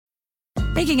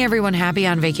Making everyone happy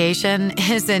on vacation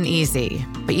isn't easy.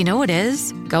 But you know what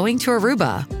is? Going to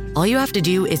Aruba. All you have to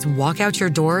do is walk out your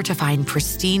door to find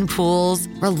pristine pools,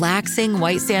 relaxing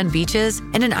white sand beaches,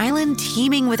 and an island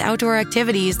teeming with outdoor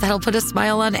activities that'll put a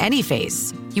smile on any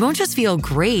face. You won't just feel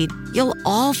great, you'll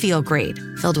all feel great,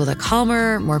 filled with a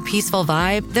calmer, more peaceful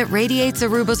vibe that radiates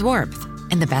Aruba's warmth.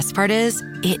 And the best part is,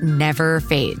 it never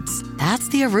fades. That's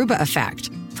the Aruba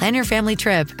effect. Plan your family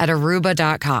trip at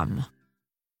Aruba.com.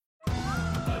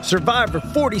 Survivor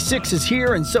 46 is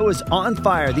here, and so is On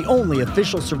Fire, the only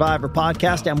official Survivor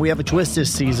podcast, and we have a twist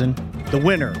this season. The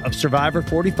winner of Survivor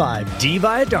 45, Dee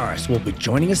Valladares, will be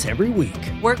joining us every week.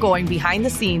 We're going behind the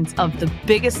scenes of the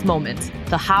biggest moments,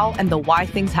 the how and the why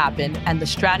things happen, and the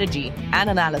strategy and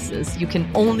analysis you can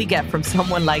only get from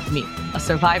someone like me, a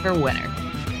Survivor winner.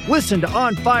 Listen to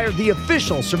On Fire, the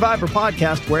official Survivor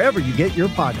podcast, wherever you get your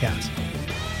podcasts.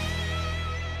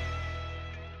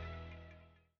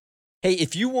 Hey,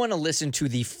 if you want to listen to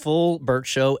the full Bert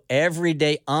Show every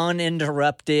day,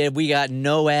 uninterrupted, we got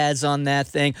no ads on that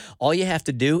thing. All you have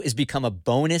to do is become a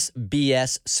Bonus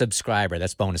BS subscriber.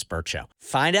 That's Bonus Bert Show.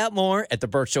 Find out more at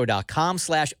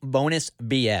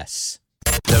thebertshow.com/bonusbs.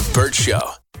 The Bert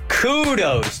Show.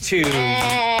 Kudos to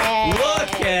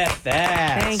Look at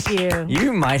that. Thank you.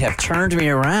 You might have turned me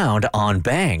around on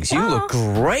bangs. You look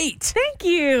great. Thank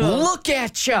you. Look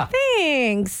at you.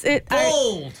 Thanks.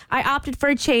 Bold. I opted for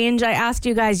a change. I asked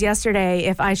you guys yesterday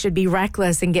if I should be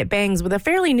reckless and get bangs with a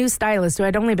fairly new stylist who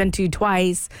I'd only been to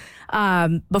twice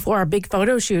before our big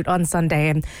photo shoot on Sunday.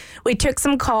 And we took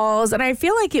some calls, and I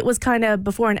feel like it was kind of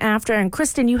before and after. And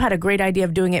Kristen, you had a great idea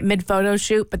of doing it mid-photo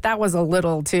shoot, but that was a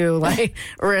little too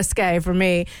risque for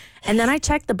me. And then I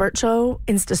checked the Bert Show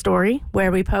Insta story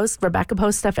where we post. Rebecca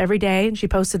posts stuff every day, and she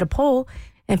posted a poll.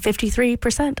 And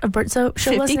 53% of Bert Show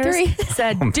listeners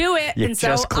said, do it. You and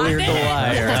just cleared the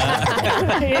wire.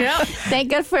 Yep. Thank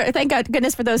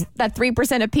goodness for that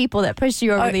 3% of people that pushed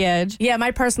you over the edge. Yeah,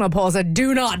 my personal poll said,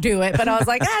 do not do it. But I was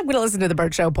like, I'm going to listen to the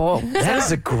Bert Show poll. That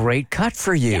is a great cut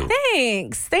for you.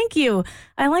 Thanks. Thank you.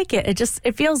 I like it.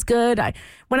 It feels good.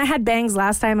 When I had bangs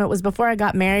last time, it was before I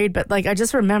got married, but I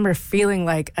just remember feeling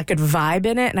like I could vibe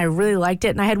in it, and I really liked it.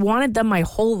 And I had wanted them my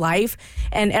whole life.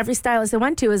 And every stylist I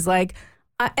went to is like,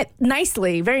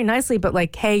 nicely, very nicely, but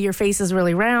hey, your face is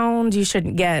really round. You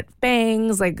shouldn't get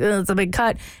bangs. It's a big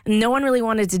cut. And no one really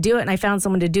wanted to do it, and I found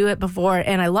someone to do it before,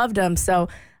 and I loved them. So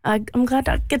I'm glad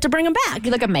to get to bring them back.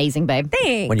 You look amazing, babe.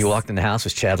 Thanks. When you walked in the house,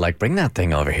 was Chad like, bring that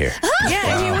thing over here? Yeah,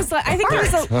 wow. And he was I think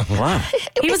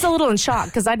he was a little in shock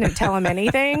because I didn't tell him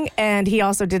anything, and he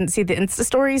also didn't see the Insta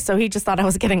stories, so he just thought I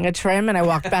was getting a trim, and I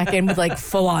walked back in with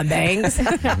full on bangs.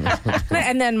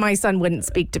 And then my son wouldn't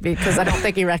speak to me because I don't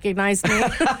think he recognized me.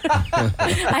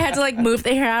 I had to move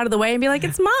the hair out of the way and be like,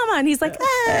 it's Mama, and he's like,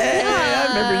 Hey, I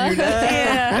remember you now.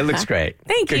 Yeah. It looks great.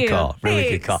 Thank you. Good call. Really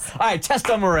Thanks. good call. All right, test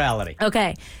on morality.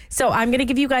 Okay, so I'm going to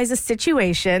give you guys a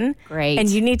situation. Great. And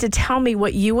you need to tell me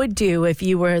what you would do if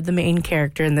you were the main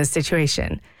character in this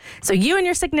situation. So you and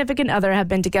your significant other have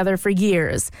been together for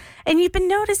years, and you've been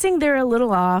noticing they're a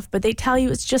little off, but they tell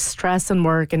you it's just stress and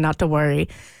work and not to worry.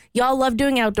 Y'all love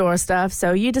doing outdoor stuff,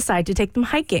 so you decide to take them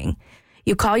hiking.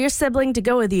 You call your sibling to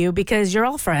go with you because you're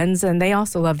all friends, and they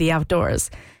also love the outdoors.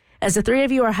 As the three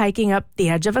of you are hiking up the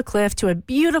edge of a cliff to a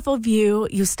beautiful view,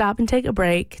 you stop and take a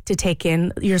break to take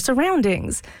in your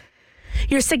surroundings.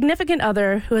 Your significant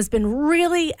other, who has been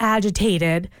really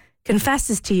agitated,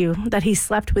 confesses to you that he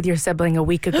slept with your sibling a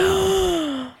week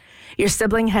ago. Your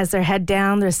sibling has their head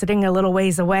down, they're sitting a little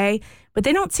ways away, but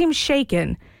they don't seem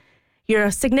shaken. Your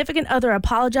significant other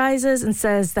apologizes and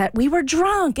says that we were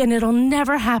drunk and it'll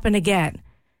never happen again.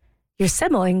 Your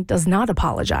sibling does not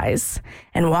apologize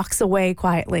and walks away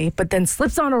quietly, but then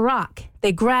slips on a rock.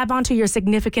 They grab onto your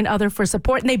significant other for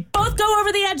support, and they both go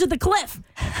over the edge of the cliff.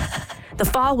 The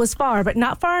fall was far, but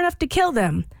not far enough to kill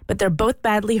them, but they're both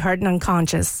badly hurt and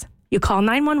unconscious. You call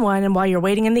 911, and while you're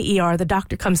waiting in the ER, the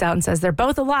doctor comes out and says they're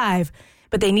both alive,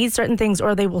 but they need certain things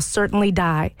or they will certainly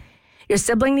die. Your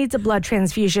sibling needs a blood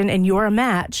transfusion, and you're a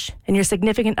match. And your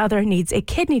significant other needs a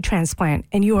kidney transplant,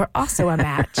 and you are also a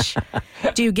match.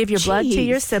 Do you give your blood to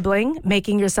your sibling,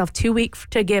 making yourself too weak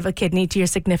to give a kidney to your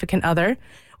significant other?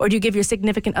 Or do you give your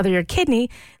significant other your kidney,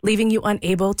 leaving you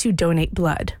unable to donate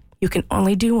blood? You can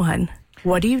only do one.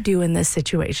 What do you do in this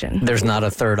situation? There's not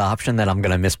a third option that I'm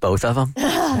going to miss both of them?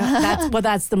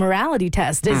 That's the morality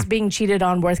test. Is being cheated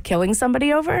on worth killing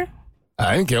somebody over?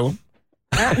 I didn't kill him.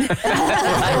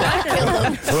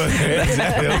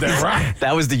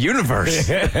 That was the universe.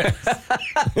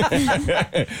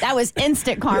 That was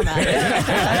instant karma.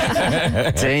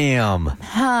 Damn.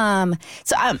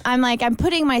 So I'm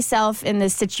putting myself in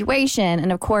this situation,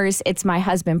 and of course, it's my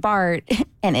husband Bart,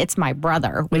 and it's my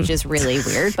brother, which is really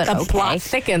weird, but The okay. plot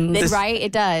thickens. Right?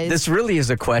 It does. This really is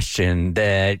a question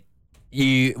that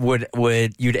you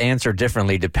you'd answer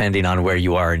differently depending on where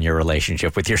you are in your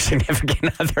relationship with your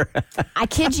significant other. I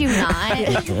kid you not.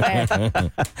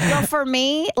 Well, for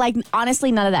me, like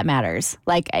honestly, none of that matters.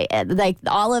 Like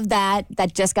all of that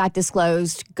just got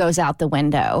disclosed goes out the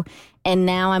window, and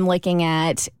now I'm looking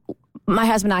at my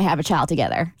husband and I have a child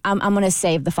together. I'm going to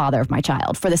save the father of my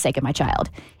child for the sake of my child.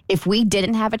 If we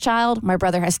didn't have a child, my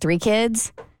brother has 3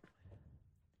 kids.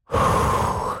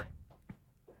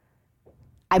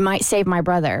 I might save my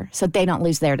brother so they don't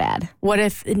lose their dad. What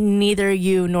if neither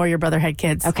you nor your brother had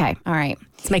kids? Okay, all right.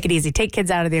 Let's make it easy. Take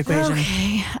kids out of the equation.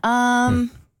 Okay. And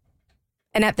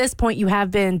at this point, you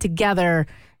have been together.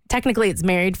 Technically, it's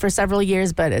married for several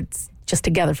years, but it's just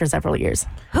together for several years.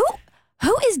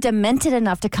 Who is demented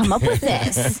enough to come up with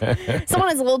this? Someone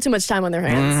has a little too much time on their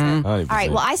hands. 100%. All right,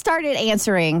 well, I started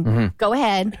answering. Go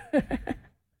ahead. All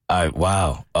right,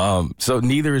 wow. So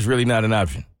neither is really not an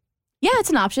option. Yeah,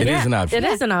 it's an option. It is an option. It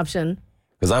is an option.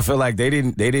 Because I feel like they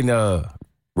didn't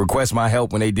request my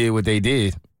help when they did what they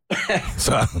did.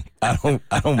 So I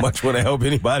don't much want to help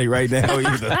anybody right now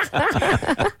either.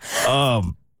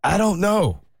 I don't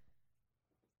know.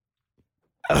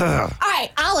 All right,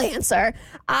 I'll answer.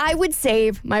 I would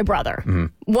save my brother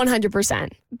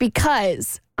 100%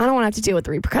 because I don't want to have to deal with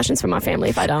the repercussions from my family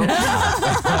if I don't.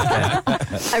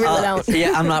 I really don't.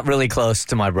 Yeah, I'm not really close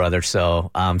to my brother,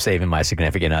 so I'm saving my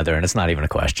significant other, and it's not even a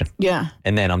question. Yeah.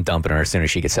 And then I'm dumping her as soon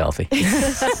as she gets healthy.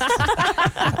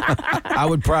 I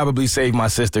would probably save my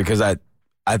sister because I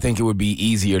think it would be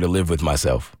easier to live with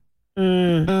myself.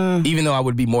 Even though I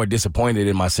would be more disappointed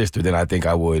in my sister than I think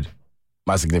I would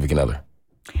my significant other.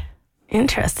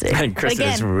 Interesting. And Kristen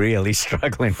is really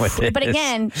struggling with it. But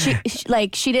again,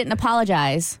 she didn't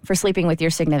apologize for sleeping with your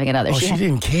significant other. Oh, she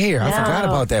didn't care. I forgot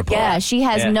about that part. Yeah, she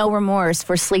has no remorse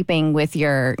for sleeping with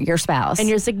your spouse. And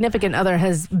your significant other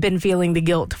has been feeling the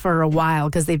guilt for a while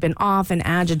because they've been off and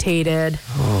agitated.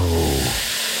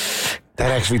 That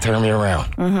actually turned me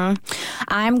around.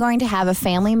 I'm going to have a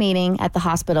family meeting at the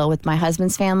hospital with my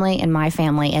husband's family and my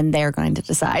family, and they're going to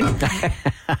decide.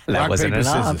 That wasn't an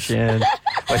option.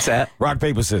 What's that? Rock,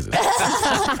 paper, scissors.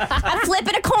 I'm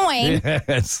flipping a coin.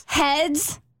 Yes.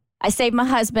 Heads, I save my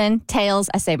husband. Tails,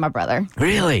 I save my brother.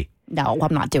 Really? No,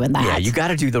 I'm not doing that. Yeah, you got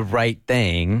to do the right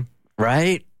thing,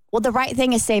 right? Well, the right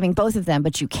thing is saving both of them,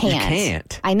 but you can't. You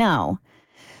can't. I know.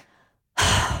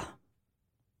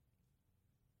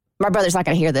 My brother's not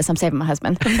going to hear this. I'm saving my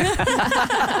husband.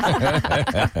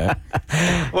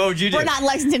 What would you do? We're not in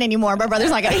Lexington anymore. My brother's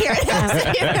not going to hear it. I'm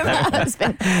saving my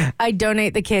husband. I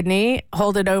donate the kidney,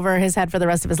 hold it over his head for the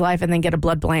rest of his life, and then get a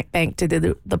blood bank to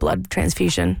do the blood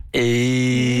transfusion.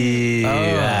 She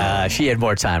had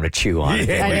more time to chew on it.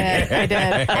 I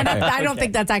did. And I don't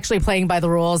think that's actually playing by the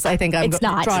rules. I think I'm It's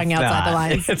not. drawing outside the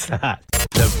lines. It's not.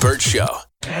 The Burt Show.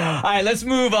 All right, let's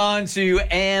move on to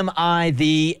Am I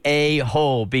the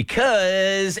A-hole?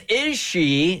 Because is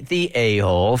she the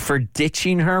A-hole for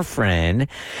ditching her friend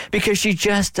because she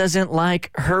just doesn't like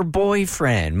her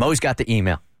boyfriend? Mo's got the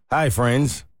email. Hi,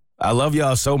 friends. I love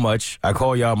y'all so much, I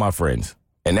call y'all my friends.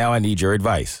 And now I need your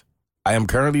advice. I am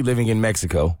currently living in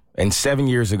Mexico, and 7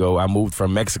 years ago, I moved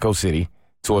from Mexico City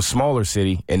to a smaller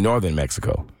city in northern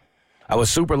Mexico. I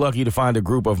was super lucky to find a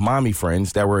group of mommy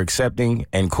friends that were accepting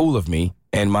and cool of me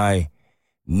and my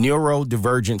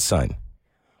neurodivergent son.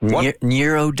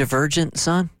 Neurodivergent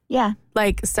son? Yeah.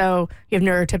 Like, so you have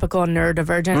neurotypical and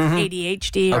neurodivergent,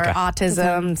 ADHD or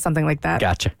autism, something like that.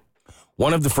 Gotcha.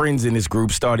 One of the friends in this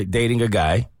group started dating a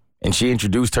guy, and she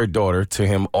introduced her daughter to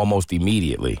him almost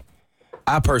immediately.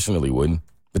 I personally wouldn't,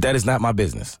 but that is not my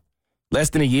business. Less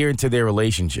than a year into their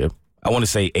relationship, I want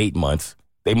to say 8 months,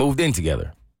 they moved in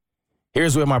together.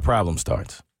 Here's where my problem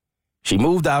starts. She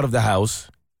moved out of the house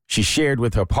she shared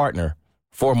with her partner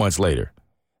 4 months later.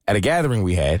 At a gathering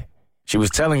we had, she was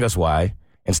telling us why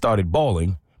and started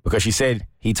bawling because she said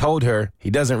he told her he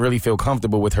doesn't really feel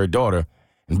comfortable with her daughter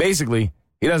and basically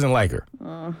he doesn't like her.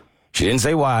 She didn't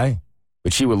say why,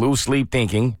 but she would lose sleep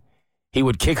thinking he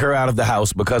would kick her out of the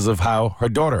house because of how her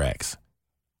daughter acts.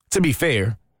 To be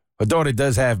fair, her daughter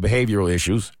does have behavioral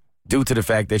issues due to the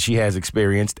fact that she has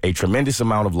experienced a tremendous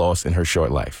amount of loss in her short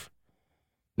life.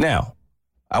 Now,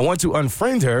 I want to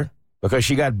unfriend her because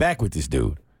she got back with this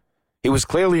dude. He was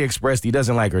clearly expressed he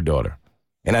doesn't like her daughter.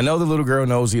 And I know the little girl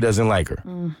knows he doesn't like her.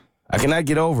 I cannot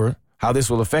get over how this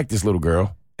will affect this little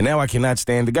girl, and now I cannot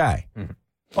stand the guy.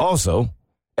 Also,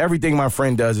 everything my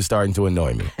friend does is starting to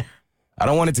annoy me. I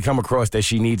don't want it to come across that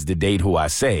she needs to date who I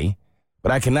say,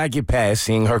 but I cannot get past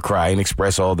seeing her cry and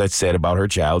express all that's said about her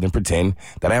child and pretend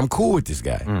that I am cool with this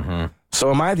guy.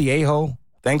 So am I the a-hole?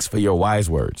 Thanks for your wise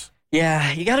words.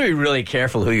 Yeah, you got to be really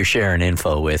careful who you're sharing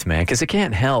info with, man, because it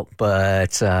can't help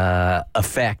but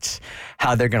affect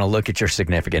how they're going to look at your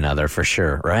significant other for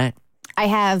sure, right? I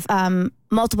have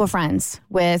multiple friends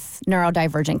with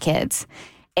neurodivergent kids,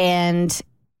 and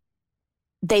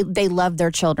they love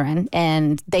their children,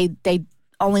 and they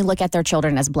only look at their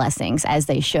children as blessings, as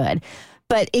they should.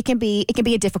 But it can be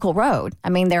a difficult road. I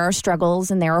mean, there are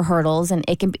struggles and there are hurdles, and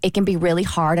it can be really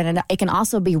hard, and it can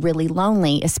also be really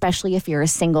lonely, especially if you're a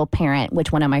single parent,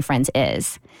 which one of my friends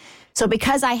is. So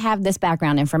because I have this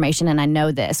background information and I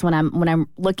know this, when I'm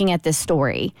looking at this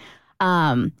story,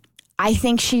 I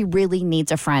think she really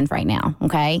needs a friend right now.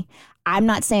 Okay, I'm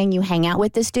not saying you hang out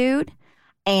with this dude.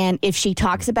 And if she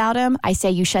talks about him, I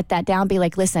say you shut that down. Be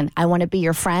like, listen, I want to be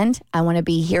your friend. I want to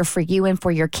be here for you and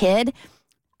for your kid.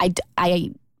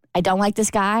 I don't like this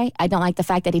guy. I don't like the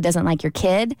fact that he doesn't like your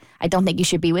kid. I don't think you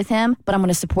should be with him, but I'm going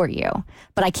to support you.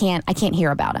 But I can't hear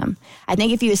about him. I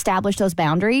think if you establish those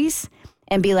boundaries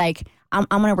and be like, I'm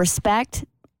going to respect,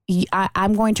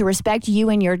 I'm going to respect you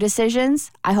and your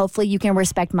decisions. Hopefully you can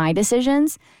respect my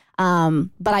decisions. But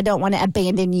I don't want to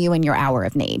abandon you in your hour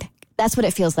of need. That's what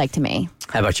it feels like to me.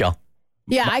 How about y'all?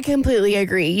 Yeah, I completely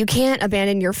agree. You can't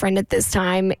abandon your friend at this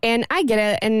time. And I get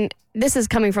it. And this is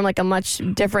coming from like a much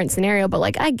different scenario. But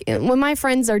like when my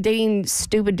friends are dating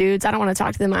stupid dudes, I don't want to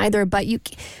talk to them either. But you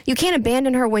can't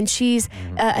abandon her when she's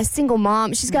a single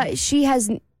mom. She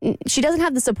doesn't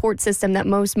have the support system that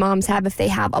most moms have if they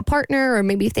have a partner or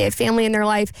maybe if they have family in their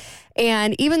life.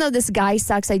 And even though this guy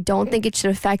sucks, I don't think it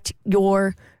should affect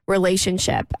your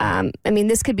relationship. I mean,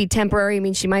 this could be temporary. I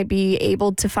mean, she might be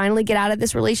able to finally get out of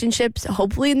this relationship,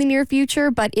 hopefully in the near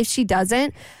future. But if she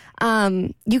doesn't,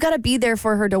 you got to be there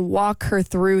for her to walk her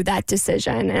through that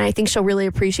decision. And I think she'll really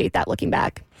appreciate that looking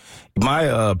back. My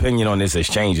opinion on this has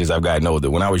changed as I've gotten older.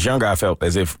 When I was younger, I felt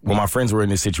as if when my friends were in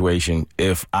this situation,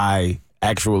 if I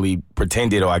actually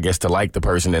pretended, or I guess to like the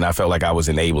person, then I felt like I was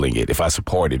enabling it if I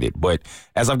supported it. But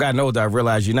as I've gotten older, I've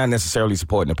realized you're not necessarily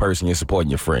supporting the person, you're supporting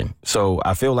your friend. So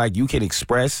I feel like you can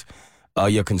express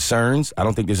your concerns. I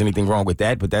don't think there's anything wrong with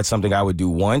that, but that's something I would do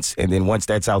once. And then once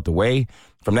that's out the way,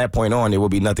 from that point on, there will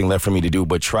be nothing left for me to do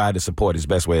but try to support as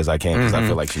best way as I can, because I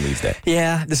feel like she needs that.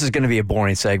 Yeah, this is going to be a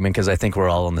boring segment because I think we're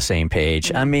all on the same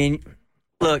page. I mean,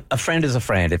 look, a friend is a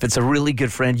friend. If it's a really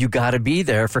good friend, you got to be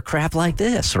there for crap like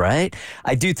this, right?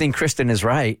 I do think Kristen is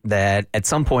right that at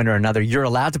some point or another, you're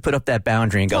allowed to put up that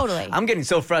boundary and go, Totally. I'm getting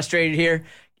so frustrated here.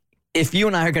 If you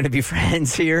and I are going to be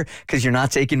friends here because you're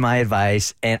not taking my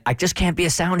advice and I just can't be a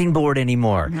sounding board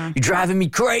anymore. You're driving me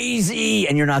crazy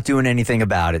and you're not doing anything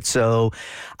about it. So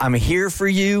I'm here for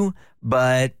you,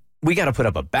 but we got to put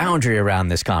up a boundary around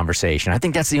this conversation. I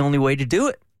think that's the only way to do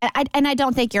it. And I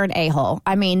don't think you're an a-hole.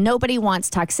 I mean, nobody wants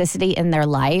toxicity in their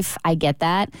life. I get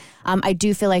that. I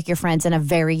do feel like your friend's in a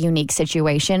very unique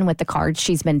situation with the cards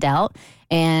she's been dealt.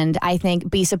 And I think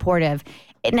be supportive.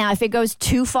 Now, if it goes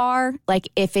too far, like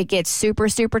if it gets super,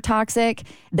 super toxic,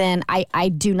 then I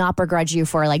do not begrudge you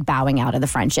for like bowing out of the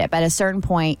friendship. At a certain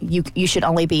point, you should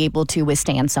only be able to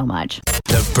withstand so much.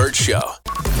 The Burt Show.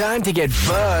 Time to get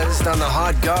buzzed on the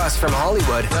hot goss from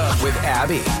Hollywood with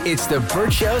Abby. It's the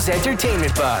Burt Show's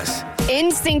entertainment buzz.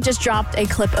 NSYNC just dropped a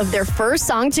clip of their first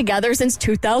song together since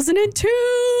 2002.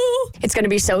 It's going to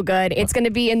be so good. It's going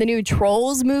to be in the new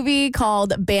Trolls movie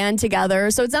called Band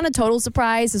Together. So it's not a total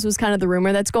surprise. This was kind of the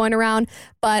rumor that's going around.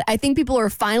 But I think people are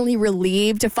finally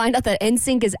relieved to find out that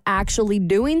NSYNC is actually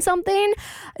doing something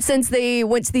since they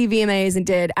went to the VMAs and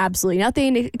did absolutely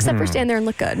nothing except for stand there and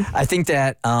look good. I think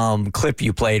that clip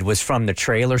you played was from the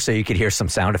trailer, so you could hear some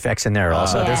sound effects in there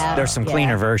also. There's some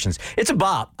cleaner versions. It's a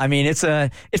bop. I mean,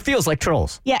 it feels like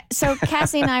Trolls. Yeah, so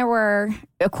Cassie and I were,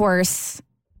 of course,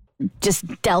 just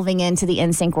delving into the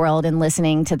NSYNC world and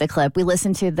listening to the clip. We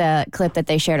listened to the clip that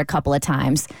they shared a couple of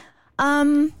times.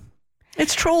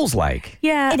 It's Trolls-like.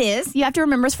 Yeah. It is. You have to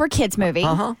remember it's for a kids movie.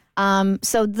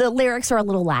 So the lyrics are a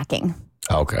little lacking.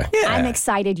 Okay. Yeah. I'm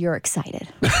excited. You're excited.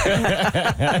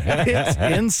 It's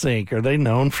NSYNC. Are they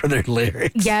known for their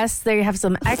lyrics? Yes, they have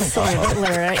some excellent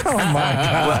lyrics. Oh, my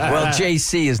God. Well,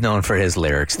 JC is known for his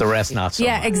lyrics. The rest, not so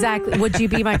Yeah, much. exactly. Would you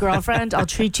be my girlfriend? I'll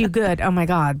treat you good. Oh, my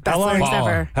God. Best lyrics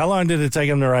ever. How long did it take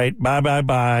them to write bye, bye,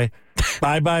 bye?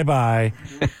 Bye, bye, bye.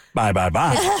 Bye, bye,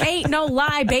 bye. Ain't no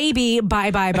lie, baby. Bye,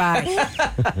 bye, bye.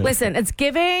 Listen, it's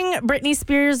giving Britney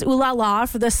Spears Ooh La La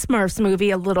for the Smurfs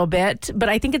movie a little bit, but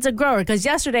I think it's a grower because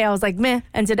yesterday I was like, meh,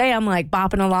 and today I'm like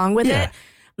bopping along with it.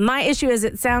 My issue is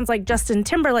it sounds like Justin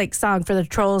Timberlake's song for the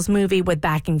Trolls movie with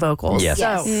backing vocals. Yes. So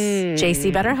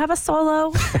JC better have a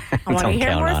solo. I want to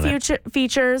hear more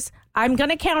features. I'm going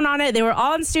to count on it. They were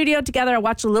all in studio together. I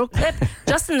watched a little clip.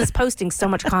 Justin is posting so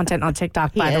much content on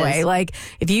TikTok, by the way. Like,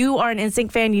 if you are an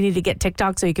NSYNC fan, you need to get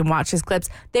TikTok so you can watch his clips.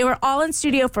 They were all in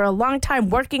studio for a long time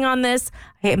working on this.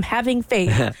 I am having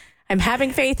faith. I'm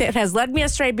having faith. It has led me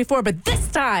astray before, but this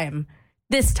time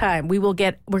we're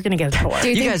going to get a tour.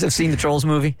 You guys have seen the Trolls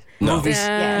movie? No. Movies?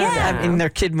 Yeah. I mean, they're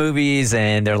kid movies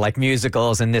and they're like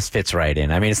musicals, and this fits right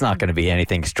in. I mean, it's not going to be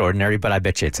anything extraordinary, but I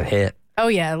bet you it's a hit. Oh,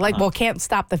 yeah. Like, Can't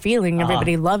Stop the Feeling.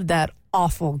 Everybody loved that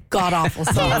awful, god-awful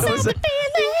song.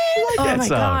 Oh, my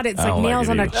God. It's like nails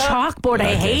on a chalkboard.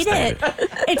 I hate it.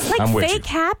 It's like fake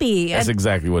happy. That's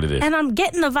exactly what it is. And I'm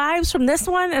getting the vibes from this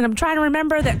one, and I'm trying to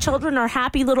remember that children are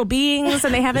happy little beings,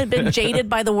 and they haven't been jaded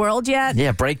by the world yet.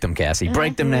 Yeah, break them, Cassie.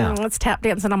 Break them now. It's tap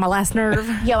dancing on my last nerve.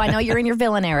 Yo, I know you're in your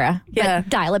villain era. Yeah. But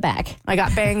dial it back. I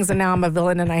got bangs, and now I'm a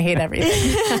villain, and I hate everything.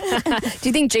 Do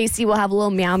you think JC will have a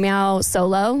little meow meow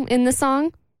solo in the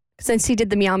song? Since he did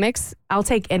the Meow Mix. I'll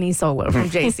take any solo from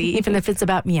JC, even if it's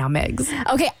about Meow Migs.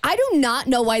 Okay, I do not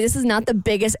know why this is not the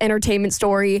biggest entertainment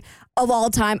story of all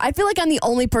time. I feel like I'm the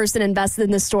only person invested in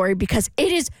this story because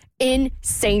it is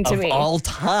insane to me. Of all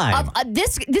time.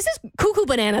 This is cuckoo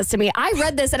bananas to me. I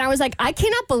read this and I was like, I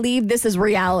cannot believe this is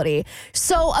reality.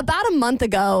 So about a month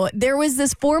ago, there was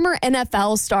this former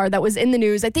NFL star that was in the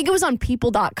news. I think it was on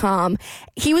people.com.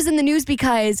 He was in the news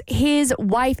because his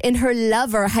wife and her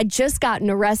lover had just gotten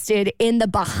arrested in the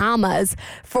Bahamas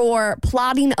for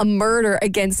plotting a murder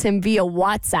against him via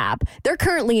WhatsApp. They're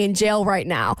currently in jail right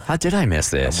now. How did I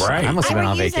miss this? Right. I must have been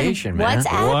on vacation, man.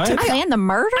 WhatsApp to plan the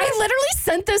murder? I literally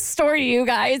sent this story to you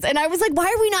guys, and I was like, why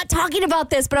are we not talking about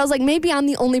this? But I was like, maybe I'm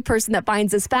the only person that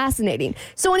finds this fascinating.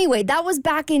 So anyway, that was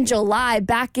back in July,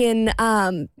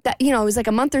 it was like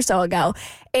a month or so ago.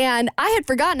 And I had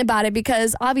forgotten about it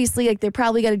because obviously like they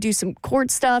probably got to do some court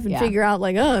stuff and figure out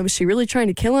like, oh, was she really trying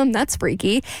to kill him? That's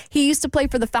freaky. He used to play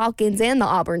for the Falcons and the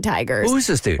Auburn Tigers. Who's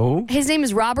this dude? Who? His name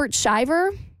is Robert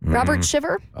Shiver. Robert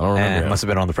Shiver? I don't remember. Must have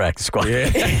been on the practice squad. I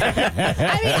mean,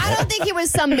 I don't think he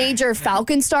was some major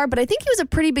Falcon star, but I think he was a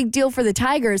pretty big deal for the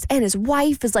Tigers. And his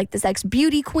wife is like this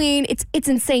ex-beauty queen. It's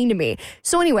insane to me.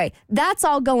 So anyway, that's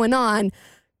all going on.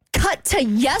 Cut to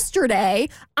yesterday,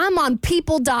 I'm on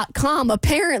people.com.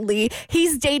 Apparently,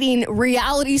 he's dating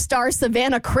reality star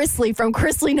Savannah Chrisley from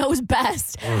Chrisley Knows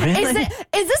Best. Really?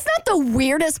 Is this not the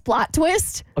weirdest plot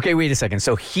twist? Okay, wait a second.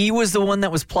 So he was the one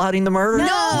that was plotting the murder?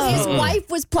 No, his wife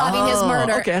was plotting his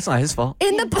murder. Okay, that's not his fault.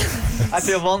 In the I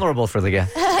feel vulnerable for the guy.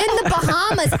 in the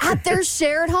Bahamas at their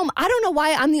shared home. I don't know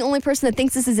why I'm the only person that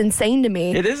thinks this is insane to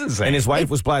me. It is insane. And his wife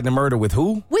was plotting a murder with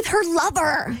who? With her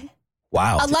lover.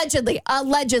 Wow.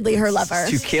 Allegedly her lover.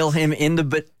 To kill him in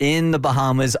the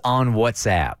Bahamas on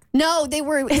WhatsApp. No, they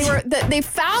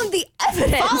found the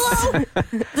evidence. Follow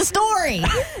the story.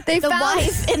 The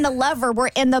wife and the lover were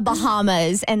in the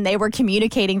Bahamas, and they were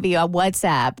communicating via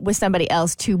WhatsApp with somebody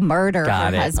else to murder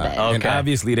her husband. And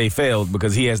obviously they failed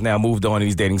because he has now moved on and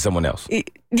he's dating someone else.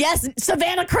 Yes,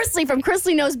 Savannah Chrisley from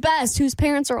Chrisley Knows Best, whose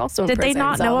parents are also in Did prison. they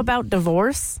not know about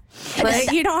divorce?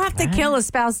 Like, you don't have to kill a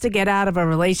spouse to get out of a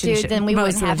relationship. Dude, then we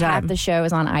wouldn't have half the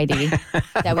shows on ID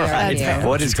that we already do.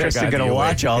 What is Krista going to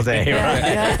watch all day?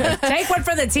 Right? Take one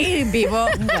for the team, people.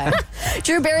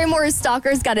 Drew Barrymore's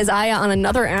stalker's got his eye on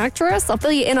another actress. I'll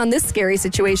fill you in on this scary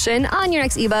situation on your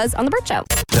next eBuzz on The Burt Show.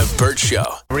 The Burt Show.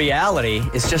 Reality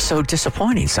is just so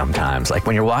disappointing sometimes. Like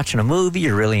when you're watching a movie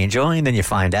you're really enjoying, then you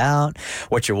find out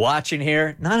what you're watching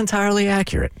here, not entirely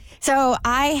accurate. So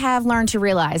I have learned to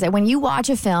realize that when you watch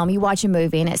a film, you watch a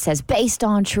movie, and it says based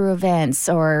on true events,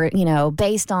 or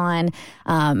based on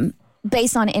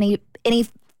any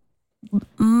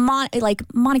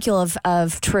molecule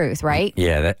of truth, right?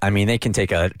 Yeah, they can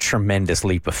take a tremendous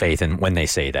leap of faith when they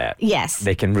say that. Yes.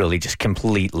 They can really just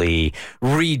completely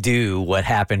redo what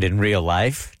happened in real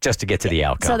life just to get to the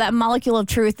outcome. So that molecule of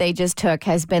truth they just took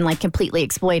has been completely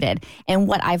exploited. And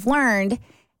what I've learned,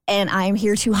 and I'm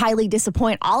here to highly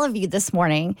disappoint all of you this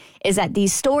morning, is that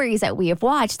these stories that we have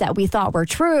watched that we thought were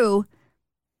true,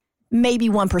 maybe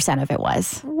 1% of it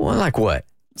was. Well, like what?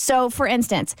 So, for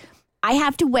instance, I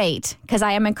have to wait because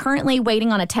I am currently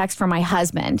waiting on a text from my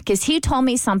husband because he told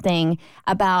me something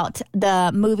about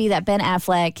the movie that Ben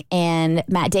Affleck and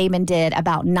Matt Damon did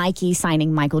about Nike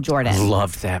signing Michael Jordan.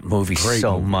 Loved that movie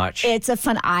so much. It's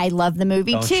I love the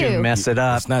movie Don't too. you mess it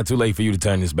up. It's not too late for you to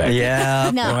turn this back. Yeah.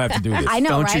 No. You don't have to do this. I know,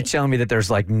 Don't right? you tell me that there's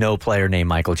like no player named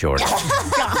Michael Jordan.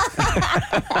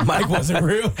 Mike wasn't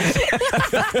real.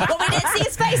 Well, we didn't see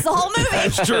his face the whole movie.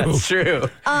 That's true. That's true.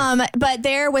 But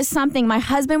there was something, my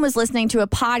husband was listening to a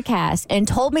podcast and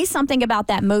told me something about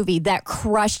that movie that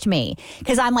crushed me.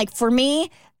 Because I'm like, for me,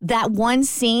 that one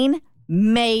scene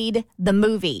made the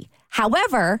movie.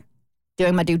 However,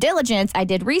 doing my due diligence, I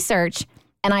did research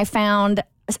and I found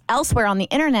elsewhere on the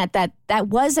internet that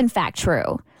was in fact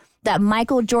true. That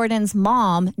Michael Jordan's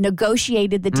mom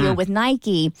negotiated the deal with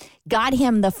Nike, got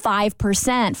him the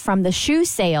 5% from the shoe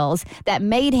sales that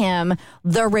made him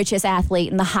the richest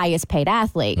athlete and the highest paid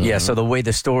athlete. Yeah, so the way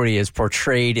the story is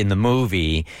portrayed in the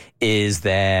movie is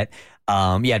that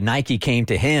Nike came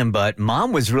to him, but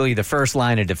mom was really the first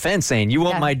line of defense saying, you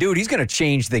want my dude, he's going to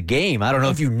change the game. I don't know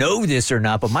if you know this or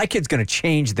not, but my kid's going to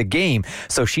change the game.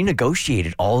 So she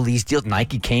negotiated all these deals.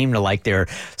 Nike came to like their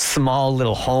small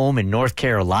little home in North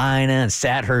Carolina and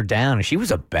sat her down, and she was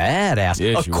a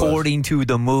badass, according to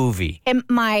the movie. And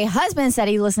my husband said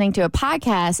he's listening to a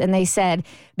podcast, and they said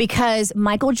because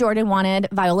Michael Jordan wanted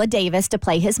Viola Davis to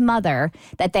play his mother,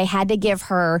 that they had to give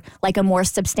her like a more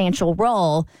substantial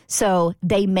role. So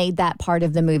they made that part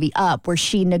of the movie up where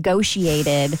she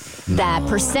negotiated that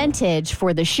percentage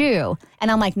for the shoe. And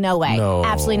I'm like, no way. No.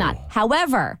 Absolutely not.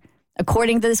 However,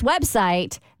 according to this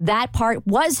website, that part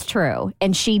was true.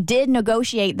 And she did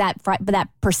negotiate that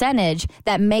percentage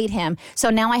that made him. So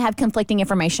now I have conflicting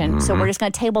information. So we're just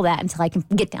going to table that until I can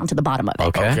get down to the bottom of it.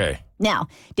 Okay. Now,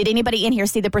 did anybody in here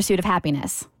see The Pursuit of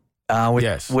Happiness?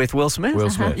 Yes. With Will Smith? Will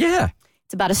Smith. Yeah.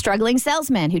 It's about a struggling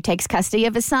salesman who takes custody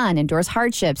of his son, endures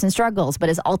hardships and struggles, but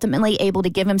is ultimately able to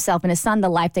give himself and his son the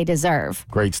life they deserve.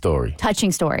 Great story.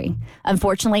 Touching story.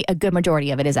 Unfortunately, a good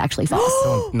majority of it is actually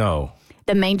false. No.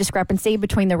 The main discrepancy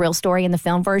between the real story and the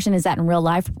film version is that in real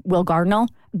life, Will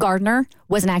Gardner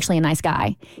wasn't actually a nice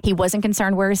guy. He wasn't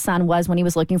concerned where his son was when he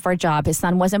was looking for a job. His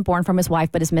son wasn't born from his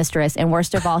wife, but his mistress. And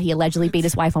worst of all, he allegedly beat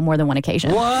his wife on more than one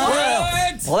occasion.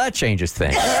 What? Well, that changes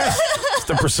things. It's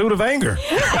the pursuit of anger.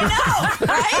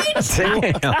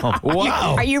 Right? Damn.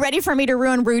 Wow. Are you ready for me to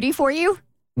ruin Rudy for you?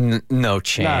 No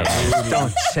chance.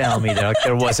 Don't tell me that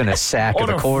there wasn't a sack of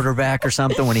the quarterback or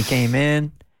something when he came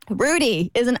in.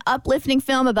 Rudy is an uplifting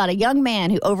film about a young man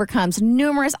who overcomes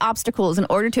numerous obstacles in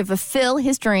order to fulfill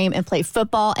his dream and play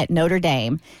football at Notre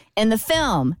Dame. In the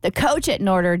film, the coach at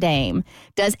Notre Dame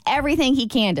does everything he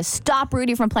can to stop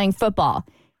Rudy from playing football.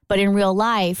 But in real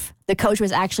life, the coach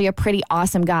was actually a pretty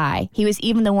awesome guy. He was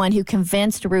even the one who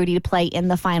convinced Rudy to play in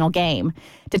the final game.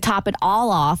 To top it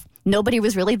all off, nobody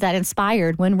was really that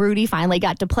inspired when Rudy finally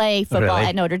got to play football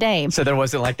at Notre Dame. So there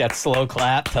wasn't like that slow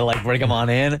clap to like bring him on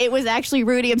in? It was actually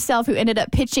Rudy himself who ended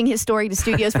up pitching his story to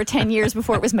studios for 10 years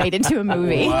before it was made into a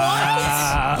movie.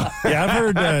 Yeah, I've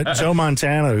heard Joe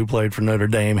Montana, who played for Notre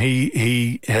Dame,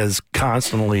 he has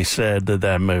constantly said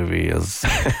that movie is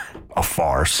a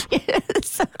farce.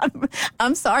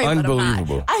 I'm sorry,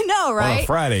 Unbelievable. But I'm not. I know, right? On a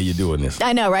Friday, you're doing this.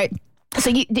 I know, right? So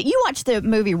you watched the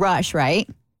movie Rush, right?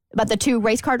 About the two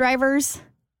race car drivers?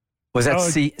 Was that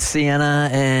Sienna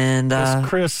and It's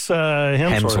Chris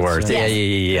Hemsworth.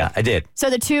 Yeah, I did. So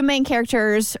the two main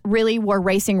characters really were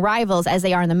racing rivals as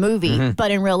they are in the movie,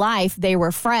 but in real life, they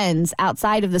were friends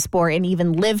outside of the sport and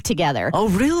even lived together. Oh,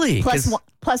 really?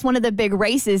 Plus, one of the big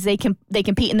races they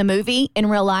compete in the movie. In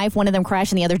real life, one of them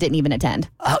crashed and the other didn't even attend.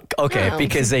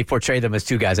 Because they portrayed them as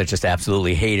two guys that just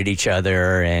absolutely hated each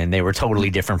other and they were totally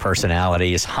different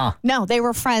personalities. Huh. No, they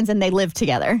were friends and they lived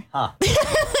together. Huh.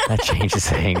 That changes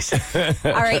things.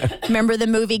 All right. Remember the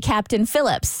movie Captain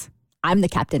Phillips? I'm the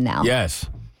captain now. Yes.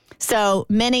 So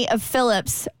many of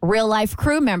Phillips' real-life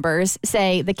crew members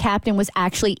say the captain was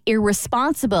actually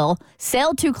irresponsible,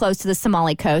 sailed too close to the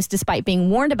Somali coast despite being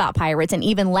warned about pirates, and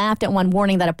even laughed at one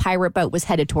warning that a pirate boat was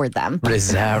headed toward them.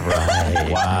 Is that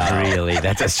right? Wow. Really?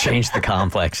 That does change the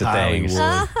complex of things.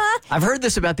 I've heard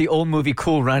this about the old movie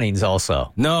Cool Runnings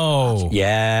also. No.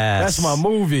 Yes. That's my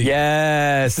movie.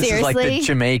 Yes. This is like the Seriously?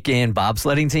 Jamaican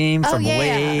bobsledding team from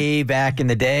way back in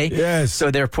the day. Yes.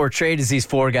 So they're portrayed as these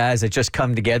four guys that just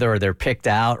come together or they're picked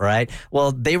out, right?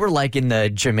 Well, they were like in the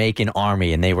Jamaican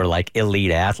army and they were like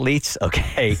elite athletes,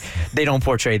 okay? They don't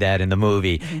portray that in the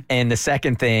movie. And the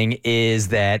second thing is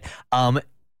that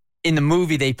in the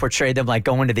movie, they portray them like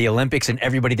going to the Olympics and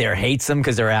everybody there hates them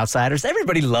because they're outsiders.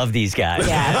 Everybody loved these guys.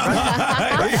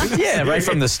 Yeah. Yeah, right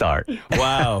from the start.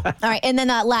 Wow. All right. And then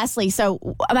lastly,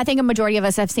 so I think a majority of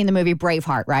us have seen the movie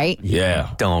Braveheart, right?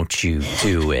 Yeah. Don't you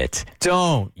do it.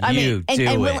 Don't do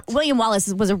it. William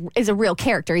Wallace is a real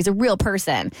character. He's a real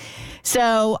person.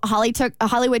 So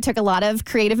Hollywood took a lot of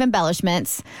creative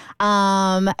embellishments.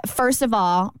 First of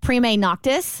all, prime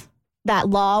noctis, that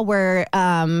law where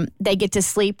they get to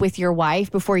sleep with your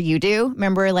wife before you do.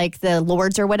 Remember, like the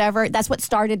lords or whatever? That's what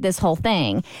started this whole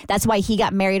thing. That's why he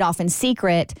got married off in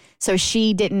secret, so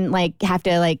she didn't have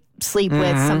to sleep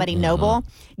with somebody noble.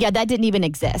 Yeah, that didn't even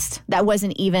exist. That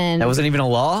wasn't even a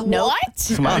law? No. What?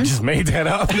 Somebody just made that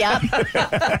up.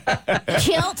 Yep.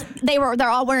 Kilt. They're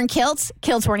all wearing kilts.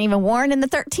 Kilts weren't even worn in the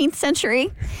 13th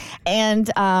century. And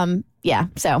yeah,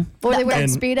 so were they wearing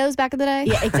Speedos back in the day?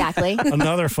 Yeah, exactly.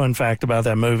 Another fun fact about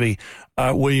that movie,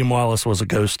 William Wallace was a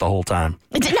ghost the whole time.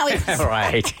 No,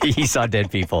 Right. He saw dead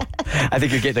people. I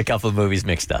think you're getting a couple of movies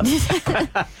mixed up.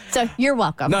 So you're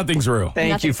welcome. Nothing's real.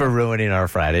 Thank you for ruining our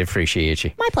Friday. Appreciate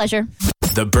you. My pleasure.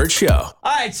 The Burt Show. All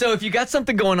right, so if you got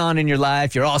something going on in your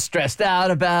life, you're all stressed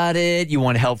out about it, you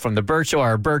want help from The Burt Show,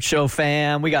 our Burt Show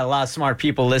fam, we got a lot of smart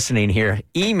people listening here.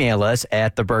 Email us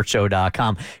at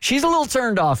theburtshow.com. She's a little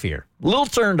turned off here.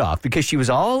 Because she was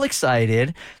all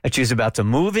excited that she was about to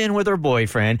move in with her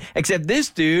boyfriend, except this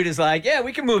dude is like, yeah,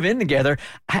 we can move in together.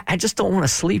 I just don't want to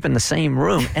sleep in the same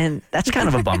room, and that's kind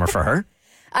of a bummer for her.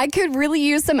 I could really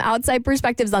use some outside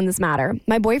perspectives on this matter.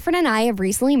 My boyfriend and I have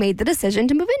recently made the decision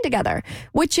to move in together,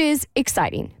 which is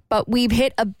exciting. But we've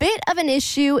hit a bit of an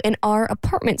issue in our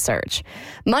apartment search.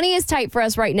 Money is tight for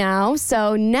us right now,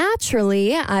 so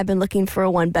naturally, I've been looking for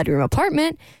a one-bedroom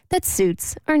apartment that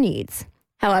suits our needs.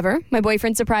 However, my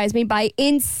boyfriend surprised me by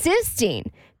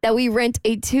insisting that we rent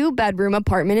a 2-bedroom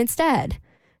apartment instead.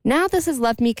 Now this has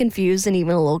left me confused and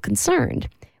even a little concerned.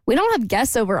 We don't have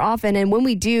guests over often, and when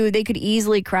we do, they could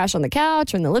easily crash on the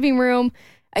couch or in the living room.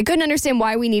 I couldn't understand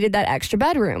why we needed that extra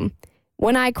bedroom.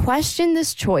 When I questioned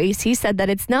this choice, he said that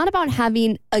it's not about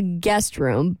having a guest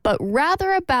room, but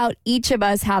rather about each of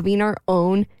us having our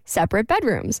own separate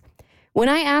bedrooms. When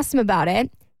I asked him about it,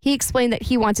 he explained that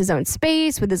he wants his own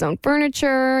space with his own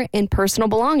furniture and personal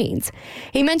belongings.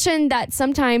 He mentioned that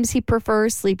sometimes he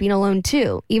prefers sleeping alone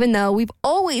too, even though we've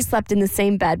always slept in the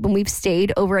same bed when we've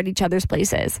stayed over at each other's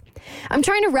places. I'm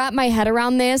trying to wrap my head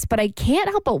around this, but I can't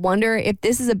help but wonder if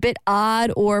this is a bit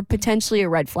odd or potentially a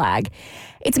red flag.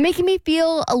 It's making me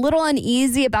feel a little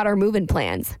uneasy about our move-in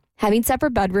plans. Having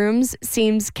separate bedrooms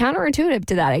seems counterintuitive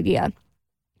to that idea.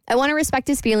 I want to respect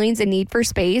his feelings and need for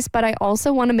space, but I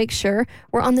also want to make sure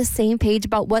we're on the same page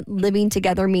about what living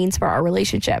together means for our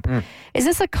relationship. Is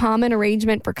this a common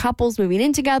arrangement for couples moving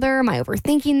in together? Am I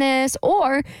overthinking this?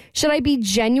 Or should I be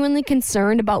genuinely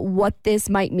concerned about what this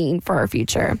might mean for our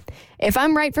future? If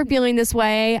I'm right for feeling this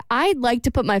way, I'd like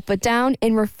to put my foot down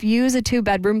and refuse a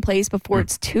 2-bedroom place before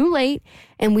it's too late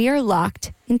and we are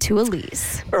locked into a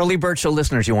lease. Early Burt Show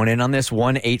listeners, you want in on this?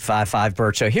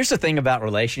 1-855-BURT Show. Here's the thing about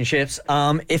relationships.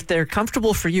 If they're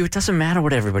comfortable for you, it doesn't matter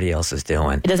what everybody else is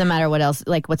doing. It doesn't matter what else,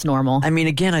 what's normal. I mean,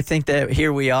 again, I think that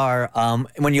here we are.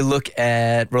 When you look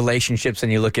at relationships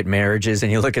and you look at marriages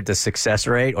and you look at the success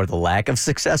rate or the lack of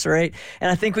success rate,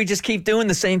 and I think we just keep doing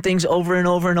the same things over and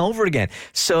over and over again.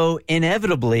 So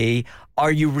inevitably,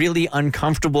 are you really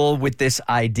uncomfortable with this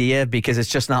idea because it's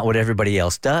just not what everybody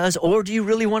else does? Or do you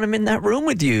really want them in that room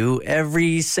with you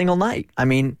every single night? I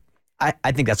mean,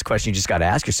 I think that's a question you just got to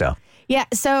ask yourself. Yeah,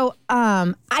 so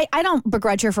I don't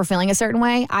begrudge her for feeling a certain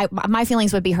way. My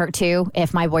feelings would be hurt too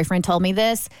if my boyfriend told me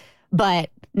this. But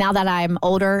now that I'm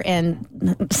older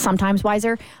and sometimes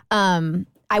wiser,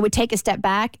 I would take a step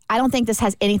back. I don't think this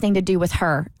has anything to do with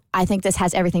her. I think this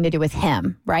has everything to do with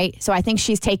him, right? So I think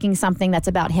she's taking something that's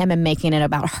about him and making it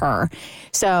about her.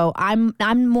 So I'm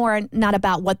more not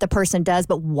about what the person does,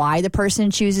 but why the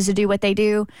person chooses to do what they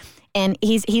do. And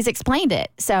he's explained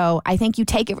it. So I think you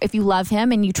take it, if you love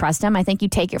him and you trust him, I think you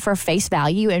take it for face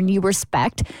value and you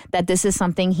respect that this is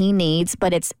something he needs,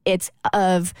 but it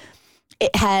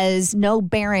has no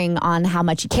bearing on how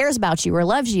much he cares about you or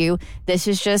loves you. This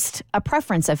is just a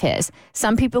preference of his.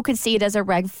 Some people could see it as a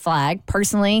red flag.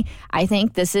 Personally, I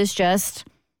think this is just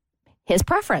his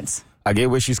preference. I get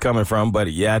where she's coming from,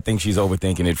 but yeah, I think she's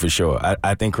overthinking it for sure.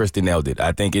 I think Kristen nailed it.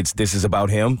 I think this is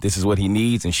about him. This is what he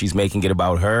needs, and she's making it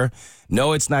about her.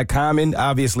 No, it's not common,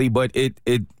 obviously, but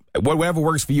Whatever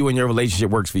works for you in your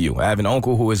relationship works for you. I have an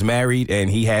uncle who is married, and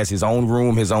he has his own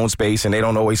room, his own space, and they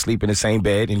don't always sleep in the same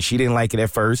bed. And she didn't like it at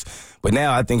first, but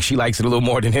now I think she likes it a little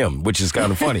more than him, which is kind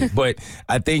of funny. But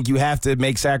I think you have to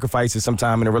make sacrifices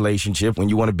sometime in a relationship when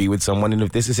you want to be with someone. And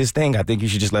if this is his thing, I think you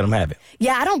should just let him have it.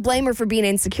 Yeah, I don't blame her for being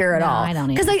insecure at all. I don't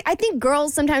Because I think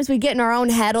girls, sometimes we get in our own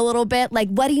head a little bit. Like,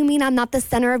 what do you mean I'm not the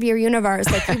center of your universe?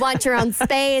 Like, you want your own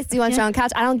space, you want your own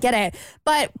couch. I don't get it.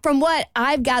 But from what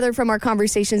I've gathered from our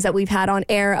conversations that we've had on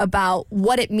air about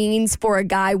what it means for a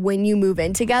guy when you move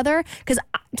in together, because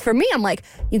for me, I'm like,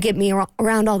 you get me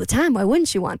around all the time. Why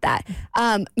wouldn't you want that?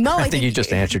 Mo, I think you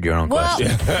just answered your own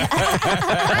question. But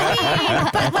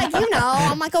like,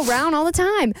 I'm like around all the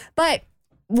time. But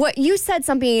what you said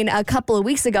something a couple of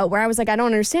weeks ago where I was like, I don't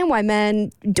understand why men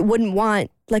wouldn't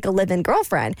want like a live-in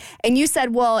girlfriend. And you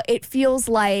said, well, it feels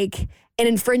like an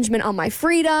infringement on my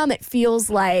freedom. It feels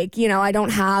like, I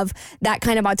don't have that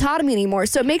kind of autonomy anymore.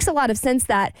 So it makes a lot of sense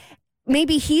that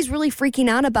maybe he's really freaking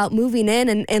out about moving in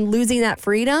and losing that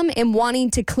freedom and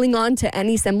wanting to cling on to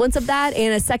any semblance of that.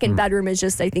 And a second bedroom is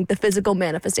just, I think, the physical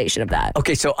manifestation of that.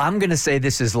 Okay, so I'm going to say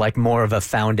this is like more of a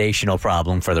foundational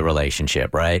problem for the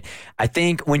relationship, right? I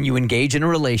think when you engage in a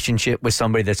relationship with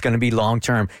somebody that's going to be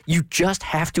long-term, you just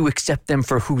have to accept them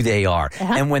for who they are.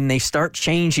 And when they start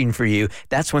changing for you,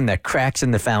 that's when the cracks in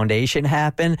the foundation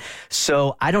happen.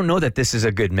 So I don't know that this is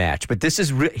a good match, but this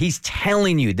is he's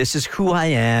telling you, this is who I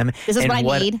am. This is what I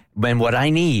need. And what I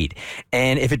need.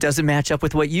 And if it doesn't match up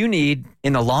with what you need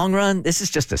in the long run, this is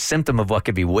just a symptom of what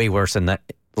could be way worse in the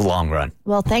long run.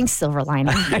 Well, thanks, Silver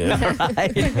Lining.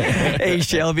 Hey,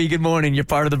 Shelby, good morning. You're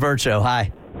part of the Burt Show.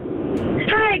 Hi.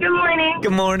 Hi, good morning.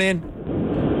 Good morning.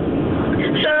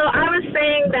 So I was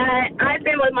saying that I've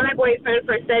been with my boyfriend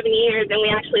for 7 years, and we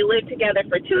actually lived together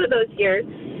for 2 of those years.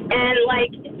 And,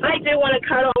 I do want to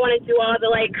cuddle. I want to do all the,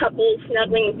 couple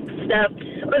snuggling stuff.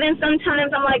 But then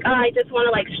sometimes I'm like, I just want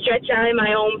to, stretch out in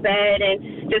my own bed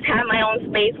and just have my own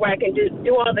space where I can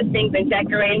do all the things and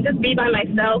decorate and just be by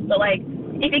myself. So,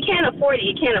 if you can't afford it,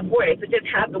 you can't afford it. So just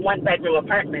have the one-bedroom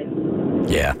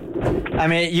apartment. Yeah. I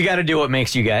mean, you got to do what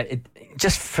makes you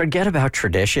just forget about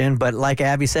tradition. But like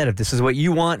Abby said, if this is what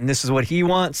you want and this is what he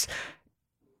wants,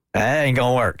 that ain't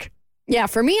going to work. Yeah,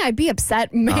 for me, I'd be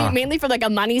upset mainly from a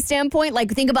money standpoint.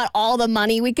 Think about all the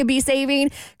money we could be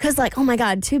saving. Because oh my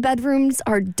God, 2 bedrooms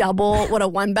are double what a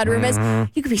 1 bedroom is.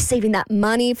 You could be saving that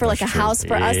money for a house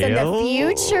for us in the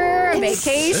future, a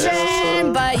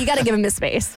vacation. But you got to give him his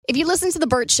space. If you listen to The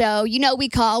Burt Show, we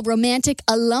call romantic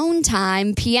alone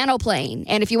time piano playing.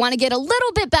 And if you want to get a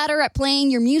little bit better at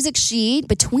playing your music sheet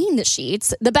between the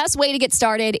sheets, the best way to get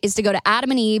started is to go to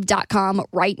adamandeve.com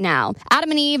right now.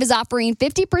 Adam and Eve is offering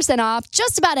 50% off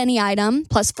just about any item,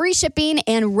 plus free shipping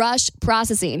and rush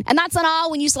processing. And that's not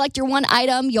all. When you select your one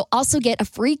item, you'll also get a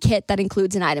free kit that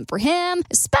includes an item for him,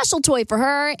 a special toy for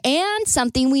her, and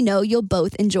something we know you'll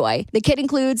both enjoy. The kit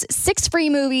includes 6 free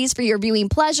movies for your viewing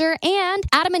pleasure, and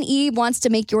Adam and Eve wants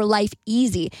to make your life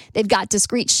easy. They've got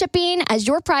discreet shipping, as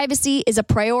your privacy is a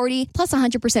priority, plus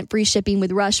 100% free shipping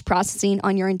with rush processing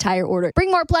on your entire order.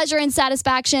 Bring more pleasure and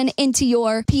satisfaction into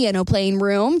your piano playing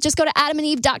room. Just go to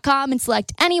adamandeve.com and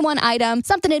select any one item,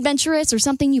 something adventurous or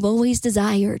something you've always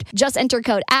desired. Just enter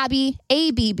code Abby,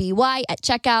 ABBY at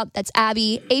checkout. That's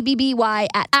Abby, ABBY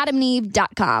at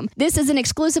adamandeve.com. This is an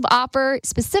exclusive offer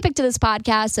specific to this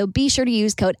podcast, so be sure to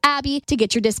use code Abby to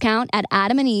get your discount at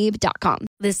adamandeve.com.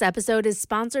 This episode is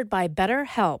sponsored by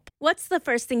BetterHelp. What's the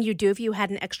first thing you do if you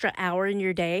had an extra hour in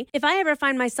your day? If I ever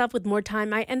find myself with more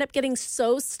time, I end up getting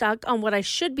so stuck on what I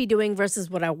should be doing versus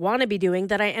what I want to be doing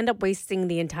that I end up wasting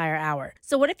the entire hour.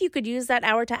 So what if you could use that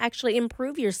hour to actually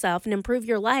improve yourself and improve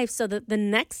your life so that the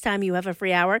next time you have a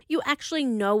free hour, you actually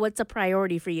know what's a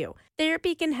priority for you?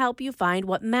 Therapy can help you find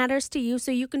what matters to you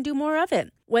so you can do more of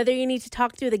it. Whether you need to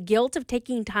talk through the guilt of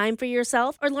taking time for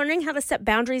yourself or learning how to set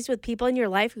boundaries with people in your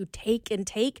life who take and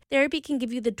take, therapy can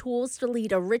give you the tools to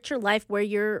lead a richer life where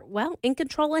you're, in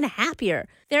control and happier.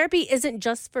 Therapy isn't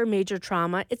just for major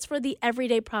trauma, it's for the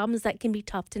everyday problems that can be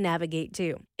tough to navigate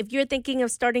too. If you're thinking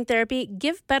of starting therapy,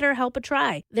 give BetterHelp a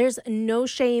try. There's no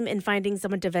shame in finding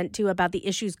someone to vent to about the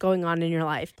issues going on in your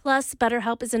life. Plus,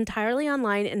 BetterHelp is entirely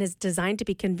online and is designed to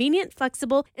be convenient,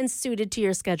 flexible, and suited to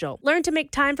your schedule. Learn to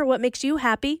make time for what makes you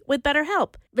happy with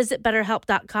BetterHelp. Visit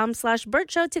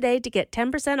BetterHelp.com/BurtShow today to get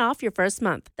 10% off your first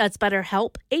month. That's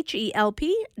BetterHelp,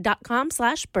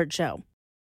 HELP.com/BurtShow.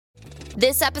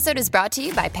 This episode is brought to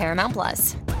you by Paramount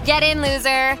Plus. Get in,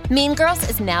 loser! Mean Girls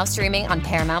is now streaming on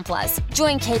Paramount Plus.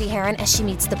 Join Katie Heron as she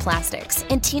meets the plastics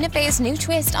in Tina Fey's new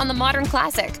twist on the modern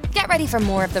classic. Get ready for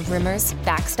more of the rumors,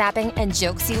 backstabbing, and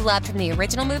jokes you loved from the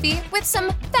original movie with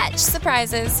some fetch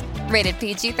surprises. Rated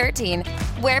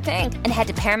PG-13. Wear pink and head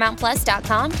to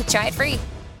ParamountPlus.com to try it free.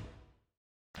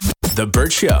 The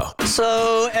Burt Show.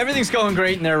 So everything's going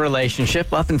great in their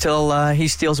relationship up until he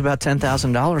steals about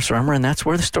 $10,000 from her, and that's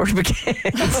where the story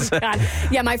begins. Oh, God.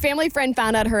 Yeah, my family friend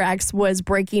found out her ex was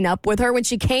breaking up with her when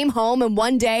she came home, and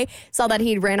one day saw that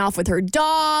he ran off with her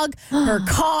dog, her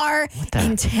car,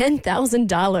 and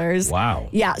 $10,000. Wow.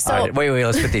 Yeah. So All right, wait,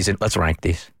 let's put these in. Let's rank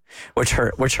these. Which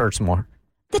hurts more?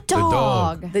 The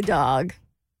dog. The dog.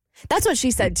 That's what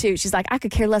she said too. She's like, I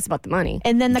could care less about the money.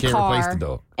 And then the Can't car. replace the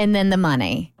dog. And then the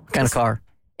money. What kind of car?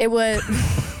 It was.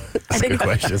 That's a good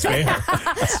question. It's fair.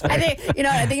 I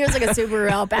think it was like a Subaru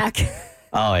Outback.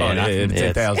 Oh, yeah.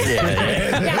 $10,000.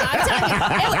 Yeah, I'm telling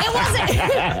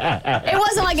you, it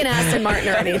wasn't like an Aston Martin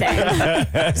or anything.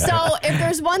 So if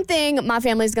there's one thing my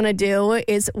family's going to do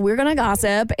is we're going to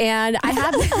gossip. And I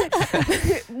have,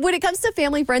 when it comes to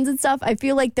family, friends and stuff, I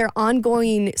feel like they're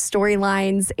ongoing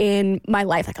storylines in my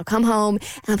life. Like I'll come home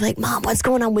and I'm like, Mom, what's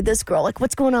going on with this girl? Like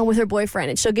what's going on with her boyfriend?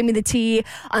 And she'll give me the tea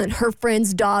on her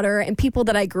friend's daughter and people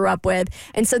that I grew up with.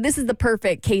 And so this is the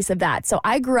perfect case of that. So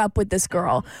I grew up with this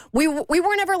girl. We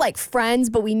weren't ever like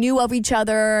friends, but we knew of each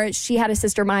other. She had a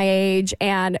sister my age,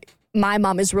 and my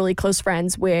mom is really close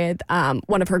friends with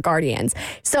one of her guardians.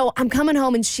 So I'm coming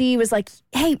home and she was like,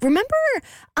 hey, remember,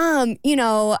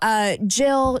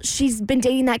 Jill, she's been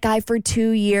dating that guy for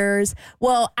 2 years.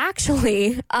 Well,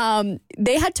 actually,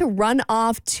 they had to run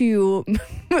off to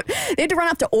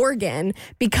Oregon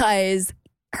because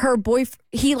her boyfriend,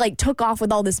 he like took off with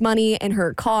all this money and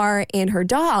her car and her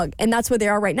dog. And that's where they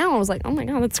are right now. I was like, oh my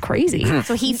God, that's crazy.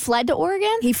 So he fled to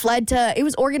Oregon? He fled to, it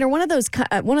was Oregon or one of those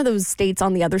states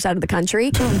on the other side of the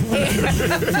country. Could have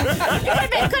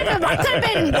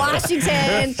been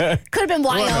Washington, could have been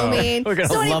Wyoming. We're going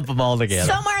to lump them all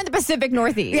together. Somewhere in the Pacific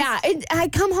Northeast. Yeah. And I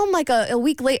come home like a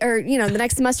week later, the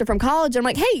next semester from college. And I'm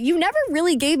like, hey, you never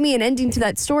really gave me an ending to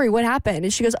that story. What happened?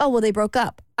 And she goes, oh, well, they broke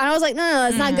up. And I was like, no,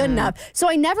 that's not good enough. So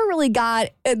I never really got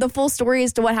the full story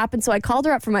as to what happened. So I called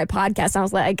her up for my podcast. And I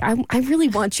was like, I really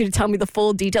want you to tell me the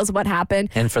full details of what happened.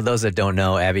 And for those that don't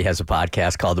know, Abby has a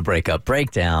podcast called The Breakup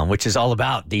Breakdown, which is all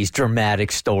about these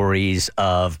dramatic stories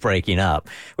of breaking up,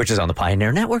 which is on the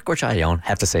Pioneer Network, which I own.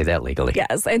 Have to say that legally.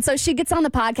 Yes. And so she gets on the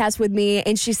podcast with me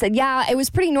and she said, yeah, it was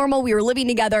pretty normal. We were living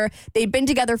together. They'd been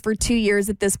together for 2 years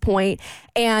at this point.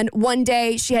 And one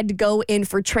day she had to go in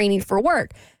for training for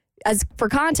work. As for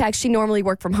context, she normally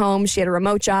worked from home. She had a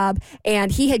remote job,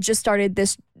 and he had just started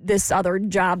this other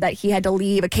job that he had to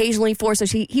leave occasionally for. So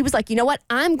he was like, you know what?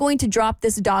 I'm going to drop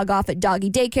this dog off at doggy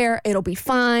daycare. It'll be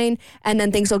fine. And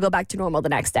then things will go back to normal the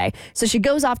next day. So she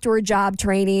goes off to her job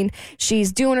training.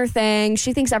 She's doing her thing.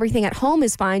 She thinks everything at home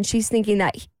is fine. She's thinking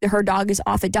that her dog is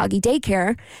off at doggy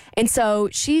daycare. And so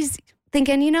she's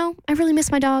thinking, I really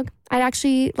miss my dog. I'd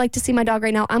actually like to see my dog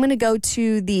right now. I'm going to go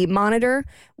to the monitor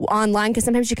online because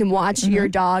sometimes you can watch your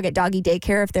dog at doggy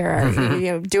daycare if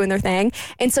they're doing their thing.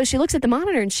 And so she looks at the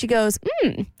monitor and she goes,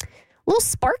 little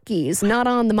Sparky's not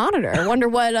on the monitor. Wonder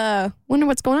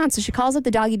what's going on. So she calls up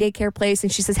the doggy daycare place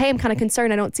and she says, hey, I'm kind of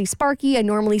concerned. I don't see Sparky. I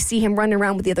normally see him running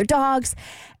around with the other dogs.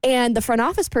 And the front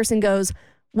office person goes,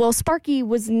 well, Sparky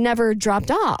was never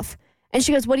dropped off. And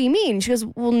she goes, what do you mean? She goes,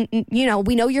 well,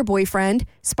 we know your boyfriend.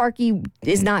 Sparky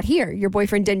is not here. Your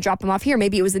boyfriend didn't drop him off here.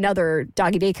 Maybe it was another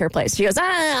doggy daycare place. She goes,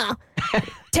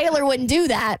 Taylor wouldn't do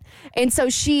that. And so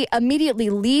she immediately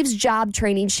leaves job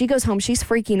training. She goes home. She's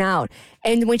freaking out.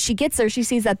 And when she gets there, she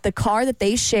sees that the car that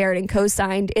they shared and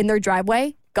co-signed in their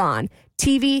driveway, gone.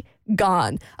 TV,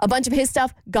 gone. A bunch of his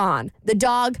stuff, gone. The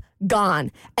dog,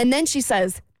 gone. And then she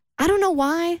says, I don't know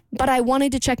why, but I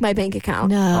wanted to check my bank account.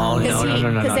 No.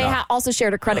 Because they also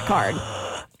shared a credit card.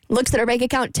 Looks at her bank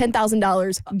account,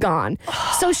 $10,000 gone.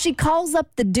 So she calls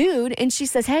up the dude and she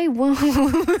says, hey,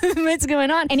 what's going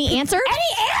on? And he answered? And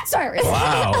he answers.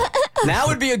 Wow. Now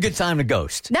would be a good time to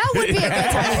ghost. That would be a good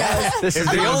time to ghost. This is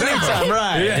the only time,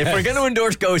 right? Yeah. If we're going to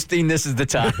endorse ghosting, this is the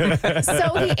time.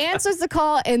 So he answers the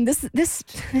call and this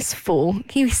fool,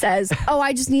 he says, oh,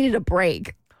 I just needed a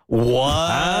break. What?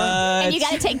 And you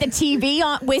got to take the TV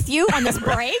with you on this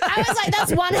break? I was like,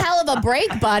 that's one hell of a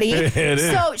break, buddy. It is.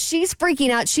 So she's freaking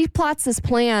out. She plots this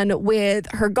plan with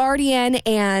her guardian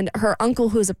and her uncle,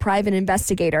 who's a private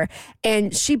investigator.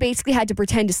 And she basically had to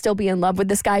pretend to still be in love with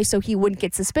this guy so he wouldn't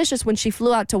get suspicious when she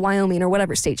flew out to Wyoming or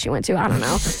whatever state she went to. I don't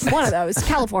know. One of those.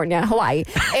 California, Hawaii.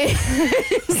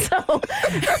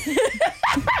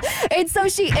 And so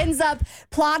she ends up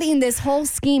plotting this whole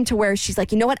scheme to where she's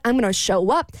like, you know what? I'm going to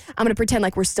show up. I'm going to pretend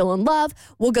like we're still in love.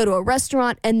 We'll go to a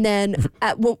restaurant, and then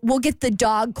we'll get the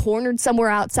dog cornered somewhere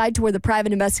outside to where the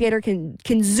private investigator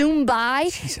can zoom by,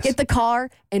 get the car,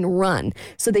 and run.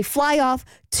 So they fly off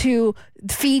to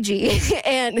Fiji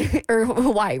or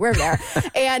Hawaii, wherever they are.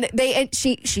 And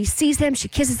she sees him, she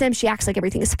kisses him, she acts like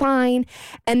everything is fine.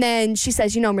 And then she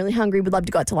says, I'm really hungry, would love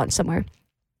to go out to lunch somewhere.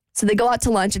 So they go out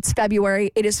to lunch. It's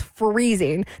February. It is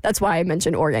freezing. That's why I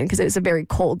mentioned Oregon, because it is a very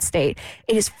cold state.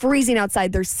 It is freezing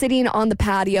outside. They're sitting on the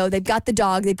patio. They've got the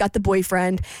dog. They've got the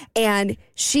boyfriend. And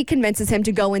she convinces him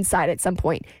to go inside at some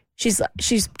point. She's,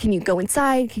 can you go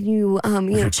inside? Can you,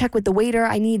 check with the waiter?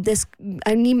 I need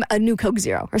a new Coke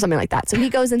Zero or something like that. So he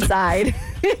goes inside.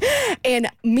 And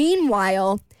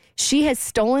meanwhile, she has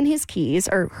stolen his keys,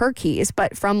 or her keys,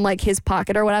 but from like his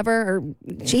pocket or whatever, or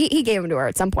he gave them to her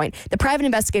at some point. The private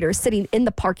investigator is sitting in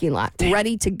the parking lot,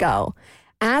 ready to go.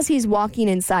 As he's walking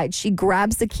inside, she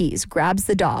grabs the keys, grabs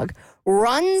the dog,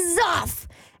 runs off,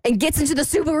 and gets into the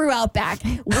Subaru Outback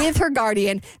with her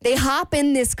guardian. They hop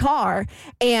in this car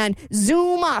and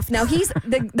zoom off. Now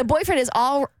the boyfriend is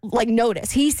all like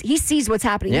noticed. He sees what's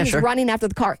happening. He's running after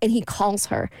the car, and he calls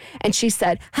her. And she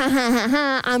said, ha ha ha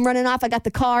ha, I'm running off. I got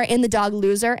the car and the dog,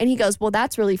 loser. And he goes, well,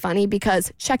 that's really funny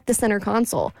because check the center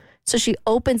console. So she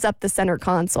opens up the center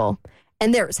console,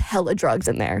 and there's hella drugs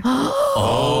in there.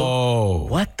 Oh,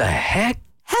 what the heck?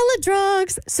 Hella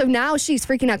drugs. So now she's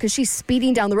freaking out because she's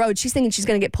speeding down the road. She's thinking she's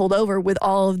going to get pulled over with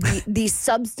all of these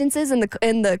substances in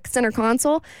the center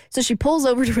console. So she pulls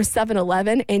over to a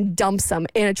 7-Eleven and dumps them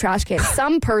in a trash can.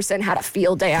 Some person had a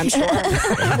field day, I'm sure, once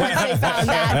they found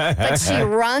that. But she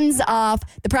runs off.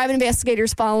 The private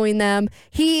investigator's following them.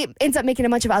 He ends up making a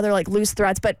bunch of other like loose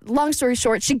threats. But long story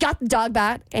short, she got the dog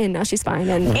back, and now she's fine.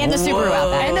 And the Subaru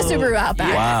Outback. And the Subaru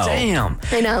Outback. Wow. Damn.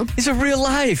 I know. It's a real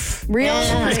life.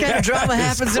 This kind of drama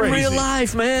happens in real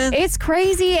life, man. It's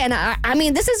crazy, and I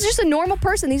mean, this is just a normal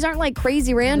person. These aren't like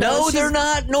crazy randos. No, they're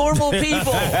not normal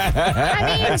people.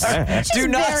 Do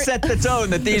not set the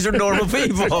tone that these are normal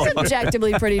people. It's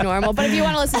objectively pretty normal. But if you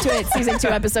want to listen to it, season 2,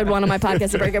 episode 1 on my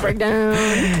podcast, The Breakdown.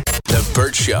 The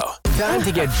Burt Show. Time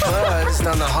to get buzzed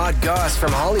on the hot goss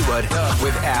from Hollywood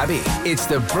with Abby. It's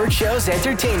The Burt Show's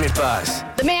entertainment buzz.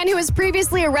 The man who was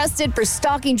previously arrested for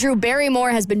stalking Drew Barrymore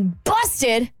has been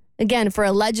busted again for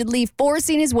allegedly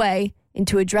forcing his way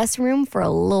into a dressing room for a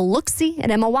little look-see at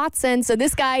Emma Watson. So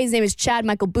this guy, his name is Chad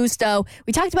Michael Busto.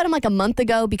 We talked about him like a month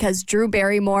ago because Drew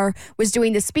Barrymore was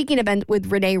doing the speaking event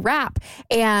with Renee Rapp.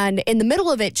 And in the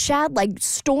middle of it, Chad like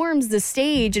storms the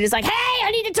stage and is like, hey, I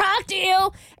need to talk to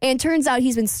you. And turns out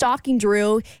he's been stalking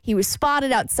Drew. He was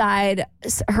spotted outside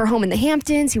her home in the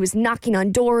Hamptons. He was knocking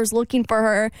on doors looking for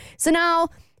her. So now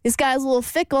this guy's a little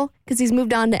fickle because he's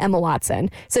moved on to Emma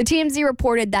Watson. So TMZ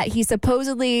reported that he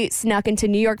supposedly snuck into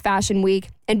New York Fashion Week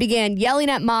and began yelling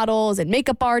at models and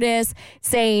makeup artists,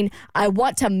 saying, I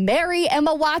want to marry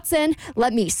Emma Watson.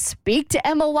 Let me speak to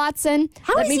Emma Watson.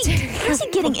 How is he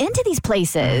getting into these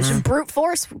places? Brute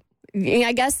force.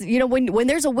 I guess, when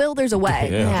there's a will, there's a way.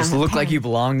 Just look like you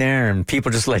belong there, and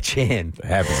people just let you in. It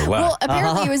happens a lot. Well,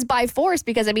 apparently it was by force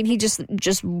because, he just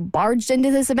barged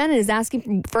into this event and is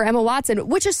asking for Emma Watson,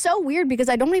 which is so weird because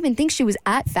I don't even think she was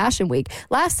at Fashion Week.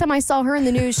 Last time I saw her in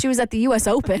the news, she was at the U.S.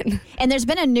 Open. And there's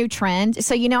been a new trend.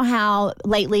 So you know how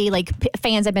lately,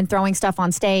 fans have been throwing stuff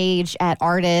on stage at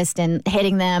artists and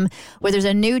hitting them? Well, there's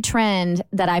a new trend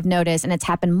that I've noticed, and it's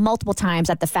happened multiple times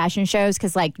at the fashion shows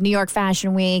because, New York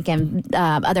Fashion Week and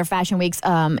other fashion weeks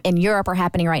in Europe are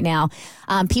happening right now.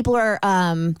 People are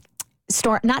I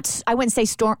wouldn't say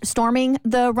storming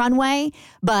the runway,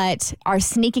 but are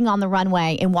sneaking on the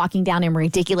runway and walking down in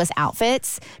ridiculous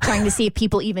outfits, trying to see if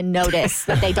people even notice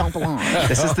that they don't belong.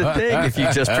 This is the thing. If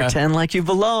you just pretend like you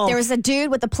belong. There was a dude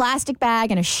with a plastic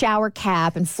bag and a shower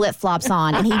cap and flip-flops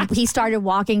on, and he started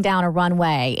walking down a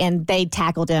runway, and they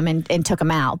tackled him and took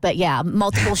him out. But yeah,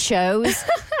 multiple shows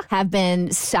have been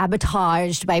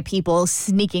sabotaged by people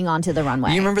sneaking onto the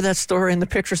runway. You remember that story in the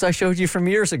pictures I showed you from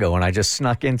years ago when I just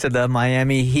snuck into the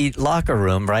Miami Heat locker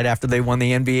room right after they won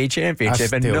the NBA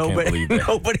championship, and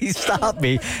nobody stopped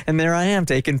me. And there I am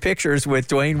taking pictures with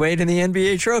Dwayne Wade and the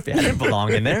NBA trophy. I didn't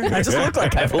belong in there. I just look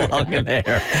like I belong in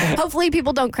there. Hopefully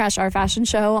people don't crash our fashion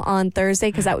show on Thursday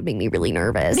because that would make me really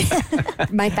nervous.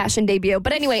 My fashion debut.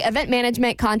 But anyway, event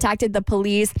management contacted the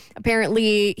police.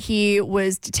 Apparently, he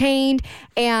was detained,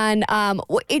 and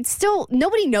it's still,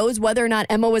 nobody knows whether or not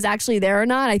Emma was actually there or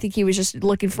not. I think he was just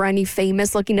looking for any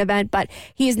famous-looking event, but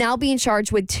he is now being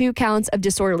charged with 2 counts of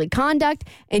disorderly conduct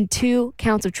and 2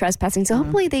 counts of trespassing. So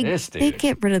hopefully they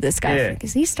get rid of this guy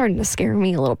because he's starting to scare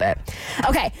me a little bit.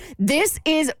 Okay, this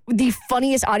is the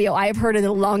funniest audio I have heard in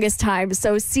the longest time.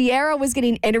 So Sierra was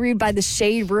getting interviewed by the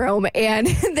Shade Room, and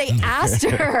they asked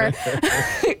her,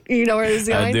 you know where this is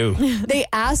going? I do. They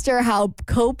asked her how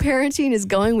co-parenting is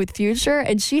going with Future,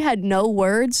 and she had no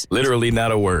words. Literally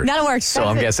not a word. Not a word. So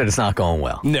I'm guessing it's not going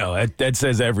well. No, that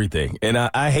says everything. And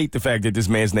I hate the fact that this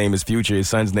man's name is Future, his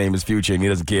son's name is Future, and he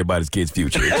doesn't care about his kid's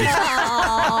future. It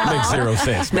just makes zero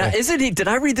sense, man. Now, isn't he? Did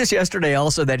I read this yesterday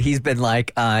also that he's been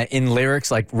like in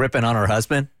lyrics like ripping on her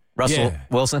husband? Russell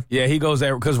Wilson? Yeah, he goes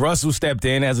there because Russell stepped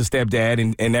in as a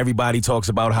stepdad, and everybody talks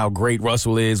about how great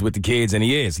Russell is with the kids, and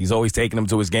he is. He's always taking them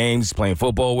to his games, playing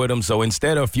football with them. So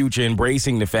instead of Future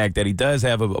embracing the fact that he does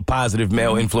have a positive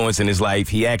male influence in his life,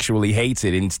 he actually hates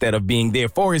it. Instead of being there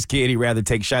for his kid, he'd rather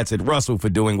take shots at Russell for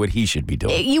doing what he should be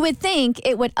doing. You would think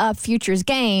it would up Future's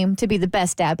game to be the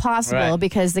best dad possible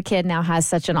because the kid now has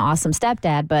such an awesome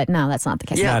stepdad, but no, that's not the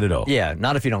case. Not at all. Yeah,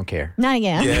 not if you don't care. Not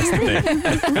again. Yeah, that's the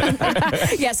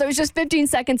thing. Yeah, so it was just 15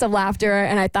 seconds of laughter,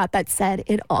 and I thought that said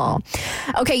it all.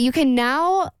 Okay, you can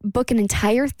now book an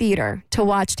entire theater to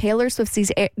watch Taylor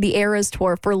Swift's The Eras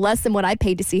Tour for less than what I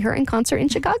paid to see her in concert in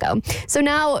Chicago. So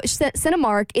now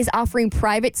Cinemark is offering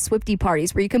private Swiftie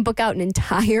parties where you can book out an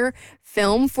entire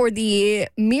film for the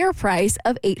mere price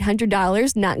of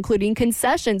 $800, not including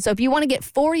concessions. So if you want to get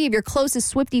 40 of your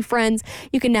closest Swiftie friends,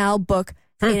 you can now book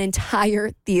an entire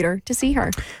theater to see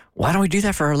her. Why don't we do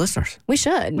that for our listeners? We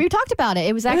should. We talked about it.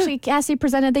 It was actually Cassie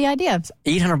presented the idea.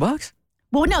 $800?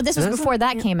 Well, no, this was before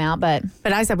that came out, but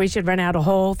I said we should rent out a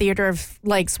whole theater of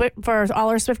like for all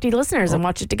our Swiftie listeners and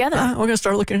watch it together. We're going to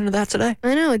start looking into that today.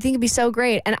 I know. I think it'd be so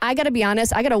great. And I got to be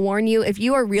honest, I got to warn you, if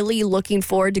you are really looking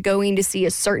forward to going to see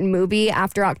a certain movie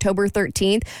after October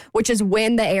 13th, which is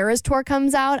when the Eras Tour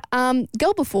comes out,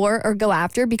 go before or go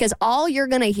after, because all you're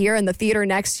going to hear in the theater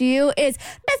next to you is,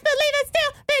 "Let's believe it's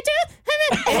still the truth."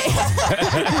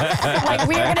 Like,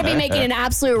 we are going to be making an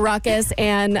absolute ruckus,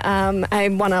 and I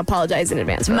want to apologize in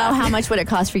advance for Mo, that. how much would it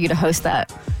cost for you to host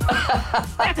that?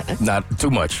 Not too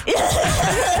much.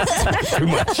 Too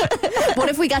much. What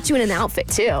if we got you in an outfit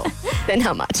too? Then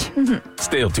how much?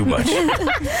 Still too much.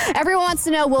 Everyone wants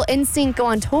to know, will NSYNC go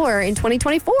on tour in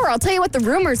 2024? I'll tell you what the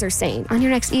rumors are saying on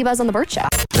your next eBuzz on The Burt Show.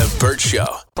 The Burt Show.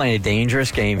 Playing a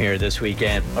dangerous game here this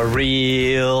weekend. A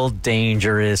real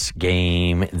dangerous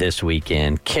game this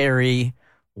weekend. Carrie,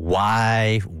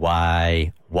 why?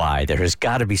 There has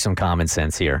got to be some common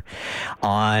sense here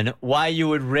on why you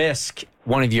would risk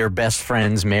one of your best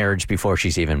friend's marriage before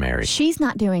she's even married. She's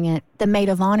not doing it. The maid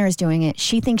of honor is doing it.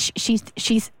 She thinks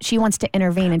she wants to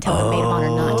intervene and tell the maid of honor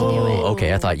not to do it.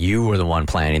 Okay, I thought you were the one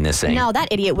planning this thing. No, that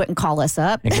idiot wouldn't call us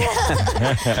up.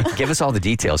 Give us all the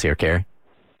details here, Carrie.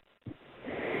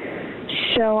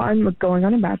 So I'm going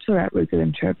on a bachelorette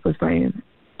weekend trip with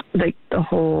the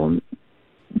whole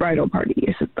bridal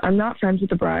party. So I'm not friends with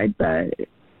the bride, but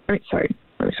let me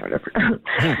start over.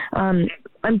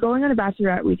 I'm going on a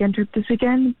bachelorette weekend trip this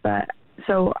weekend, but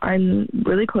so I'm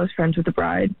really close friends with the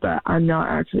bride, but I'm not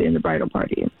actually in the bridal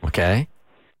party. Okay.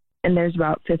 And there's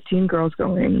about 15 girls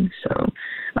going, so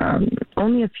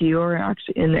only a few are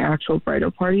actually in the actual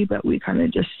bridal party, but we kind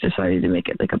of just decided to make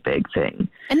it like a big thing.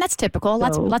 And that's typical.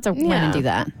 So, lots of women do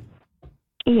that.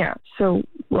 Yeah. So,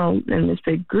 well, in this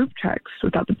big group text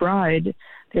without the bride,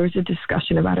 there was a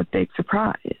discussion about a big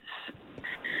surprise.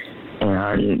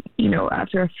 And,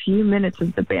 after a few minutes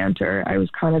of the banter, I was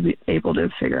kind of able to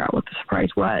figure out what the surprise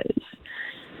was.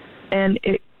 And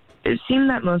it seemed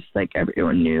that most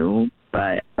everyone knew,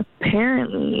 but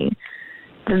apparently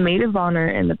the maid of honor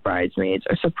and the bridesmaids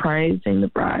are surprising the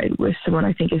bride with someone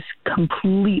I think is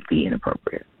completely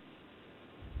inappropriate.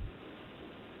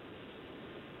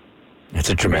 It's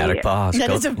a dramatic pause. That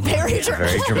is a very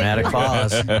dramatic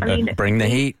pause. I mean, Bring the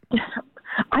heat.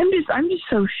 I'm just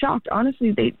so shocked.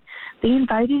 Honestly, they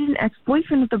invited an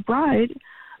ex-boyfriend of the bride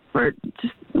for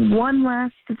just one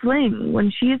last fling when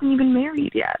she isn't even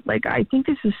married yet. I think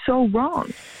this is so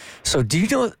wrong. So do you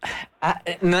know,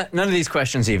 none of these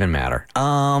questions even matter.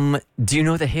 Do you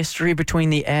know the history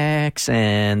between the ex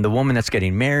and the woman that's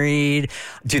getting married?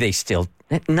 Do they still,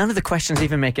 none of the questions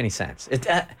even make any sense.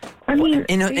 I mean,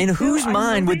 in whose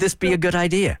mind would this be a good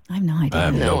idea? I have no idea. I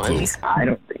have no clue. I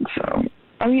don't think so.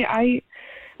 I mean, I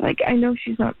know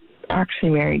she's not actually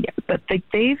married yet, but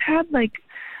they've had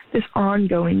this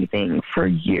ongoing thing for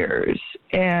years,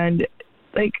 and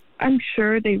I'm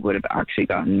sure they would have actually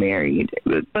gotten married,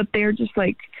 but they're just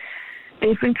like,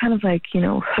 they've been kind of like,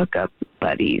 hookup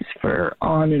buddies for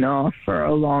on and off for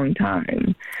a long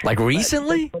time. Like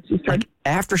recently? Like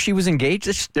after she was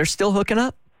engaged, they're still hooking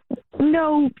up?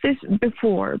 No, this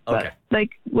before, but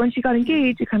like when she got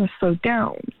engaged, it kind of slowed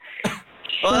down.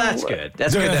 Well, that's good.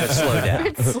 That's good that it slowed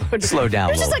down. Slow down a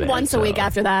It was just little like bit, once a week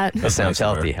after that. That sounds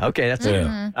healthy. Okay, that's good.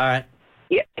 All right.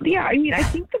 Yeah. I mean, I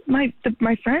think that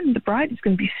my friend, the bride, is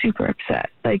going to be super upset.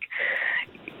 Like,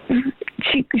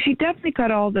 she definitely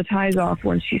cut all the ties off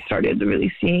when she started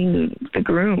really seeing the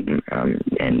groom,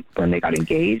 and when they got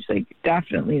engaged, like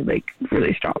definitely like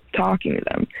really stopped talking to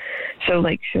them. So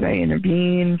like, should I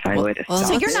intervene, find a way to stop?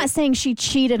 So you're not saying she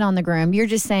cheated on the groom. You're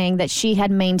just saying that she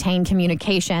had maintained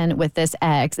communication with this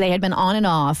ex. They had been on and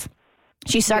off.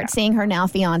 She starts seeing her now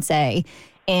fiance,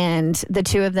 and the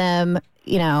two of them,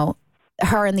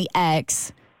 her and the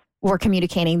ex were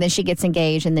communicating. Then she gets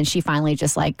engaged, and then she finally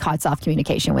just like cuts off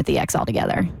communication with the ex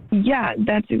altogether. Yeah,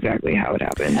 that's exactly how it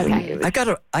happened. Okay. I got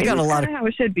a lot of how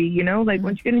it should be, like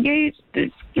once you get engaged,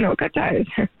 cut ties.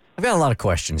 I've got a lot of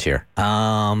questions here.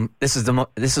 This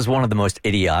is one of the most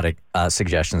idiotic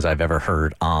suggestions I've ever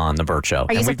heard on the Burt Show,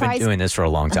 Are you and we've been surprised? doing this for a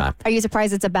long time. Are you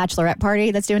surprised it's a bachelorette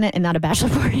party that's doing it and not a bachelor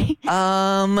party?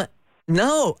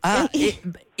 No,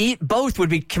 both would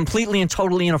be completely and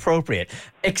totally inappropriate,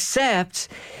 except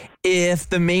if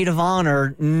the maid of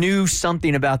honor knew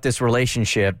something about this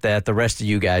relationship that the rest of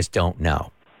you guys don't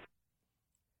know.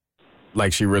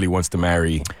 Like she really wants to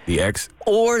marry the ex?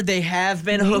 Or they have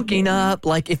been hooking up.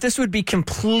 Like, if this would be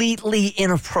completely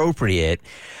inappropriate,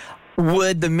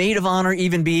 would the maid of honor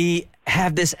even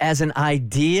have this as an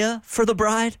idea for the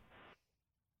bride?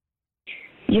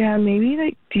 Yeah, maybe,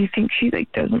 like, do you think she, like,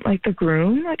 doesn't like the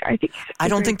groom? Like, I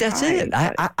don't think that's it.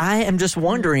 I am just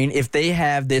wondering if they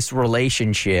have this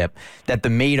relationship that the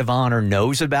maid of honor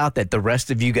knows about that the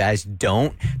rest of you guys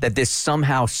don't, that this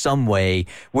somehow, some way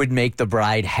would make the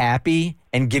bride happy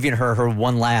and giving her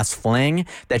one last fling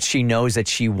that she knows that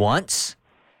she wants.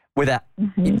 Without,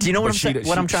 do you know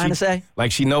what I'm trying to say?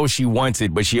 Like, she knows she wants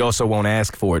it, but she also won't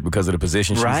ask for it because of the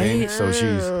position she's in. Right? So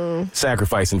she's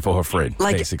sacrificing for her friend,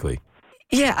 basically.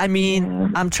 Yeah, I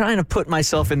mean, I'm trying to put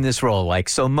myself in this role. Like,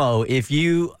 so Mo, if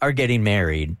you are getting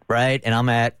married, right, and I'm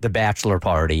at the bachelor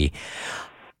party,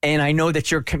 and I know that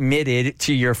you're committed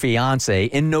to your fiance,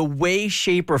 in no way,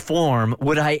 shape, or form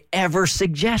would I ever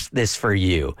suggest this for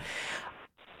you.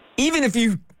 Even if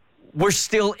you were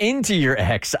still into your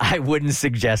ex, I wouldn't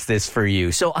suggest this for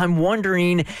you. So I'm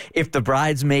wondering if the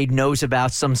bridesmaid knows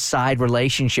about some side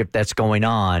relationship that's going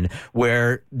on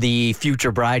where the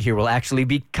future bride here will actually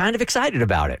be kind of excited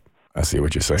about it. I see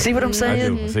what you're saying. See what I'm saying?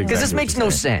 I do. Because this makes no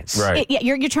sense. Right.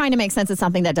 You're trying to make sense of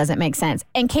something that doesn't make sense.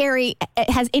 And Carrie,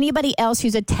 has anybody else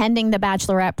who's attending the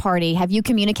bachelorette party, have you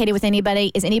communicated with anybody?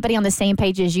 Is anybody on the same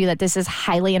page as you that this is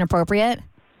highly inappropriate?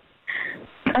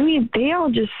 I mean, they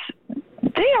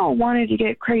all wanted to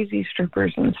get crazy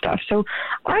strippers and stuff. So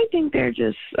I think they're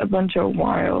just a bunch of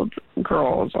wild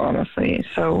girls, honestly.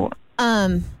 So,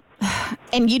 and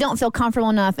you don't feel comfortable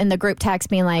enough in the group text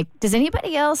being like, does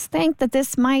anybody else think that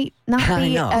this might not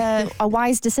be a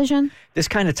wise decision? This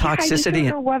kind of toxicity. I just don't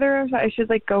know whether I should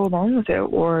like go along with it,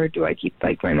 or do I keep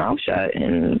like my mouth shut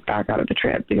and back out of the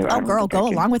trip? Because girl, go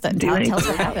along with it and tell us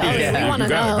what happened. Yeah, we want to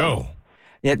know. Go.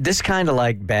 Yeah, this kind of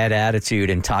like bad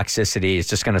attitude and toxicity is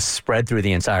just going to spread through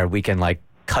the entire weekend like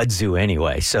kudzu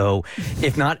anyway. So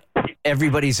if not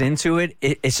everybody's into it,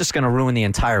 it's just going to ruin the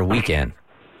entire weekend.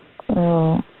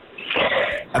 I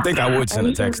think I would send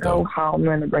a text, though. though. How I'm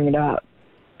going to bring it up.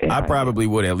 I probably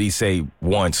would at least say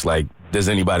once, like, does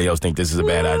anybody else think this is a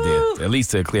bad idea? At least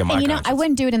to clear my conscience. I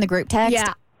wouldn't do it in the group text.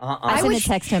 Yeah. I send a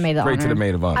text to a maid of honor. Straight to the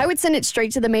maid of honor. I would send it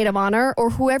straight to the maid of honor or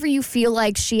whoever you feel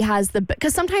like she has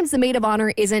because sometimes the maid of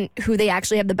honor isn't who they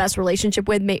actually have the best relationship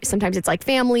with. Sometimes it's like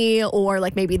family or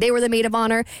like maybe they were the maid of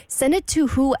honor. Send it to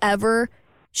whoever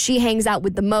she hangs out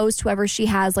with the most, whoever she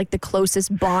has like the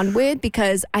closest bond with,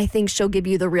 because I think she'll give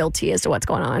you the real tea as to what's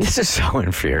going on. This is so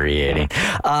infuriating.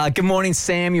 Good morning,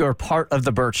 Sam. You're part of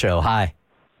the Burt Show. Hi.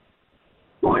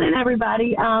 Morning,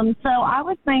 everybody. So I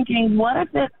was thinking, what if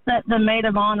it's that the maid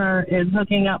of honor is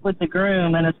hooking up with the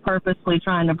groom and is purposely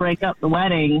trying to break up the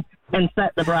wedding and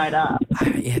set the bride up?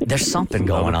 Yeah, there's something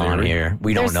going on here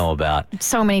we don't know about.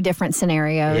 So many different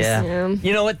scenarios. Yeah.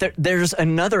 You know what? There's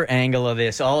another angle of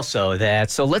this also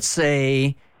so let's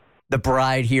say the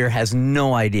bride here has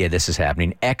no idea this is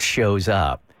happening. Ex shows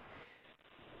up.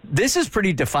 This is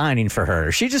pretty defining for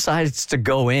her. She decides to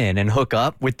go in and hook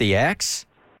up with the ex.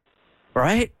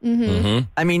 Right? Mm-hmm.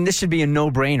 I mean, this should be a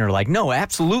no-brainer. Like, no,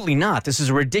 absolutely not. This is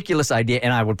a ridiculous idea,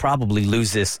 and I would probably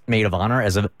lose this maid of honor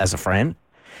as a friend.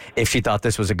 if she thought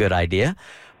this was a good idea.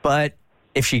 But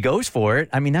if she goes for it,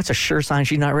 I mean, that's a sure sign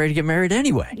she's not ready to get married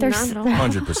anyway. There's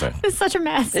 100%. It's such a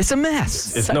mess. It's a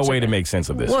mess. There's no way to make sense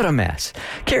of this. What a mess.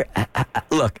 Carrie,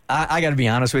 look, I got to be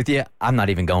honest with you. I'm not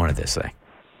even going to this thing.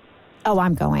 Oh,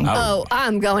 I'm going.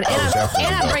 I'm going.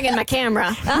 And I'm bringing my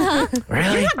camera.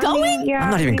 Really? You're not going? Yeah,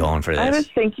 I'm not even going for this. I was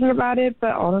thinking about it,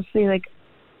 but honestly, like,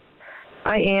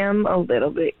 I am a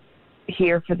little bit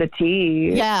here for the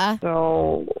tea. Yeah.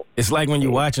 So It's like when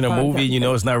you're watching a movie, you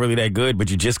know it's not really that good, but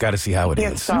you just got to see how it can't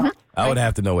ends. stop. I would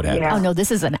have to know what happened. Oh, no,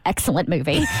 this is an excellent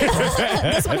movie.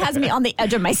 This one has me on the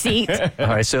edge of my seat. All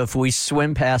right, so if we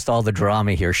swim past all the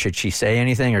drama here, should she say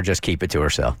anything or just keep it to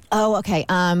herself? Oh, okay.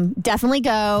 Definitely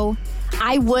go.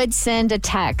 I would send a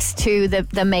text to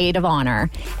the maid of honor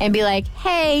and be like,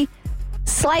 hey,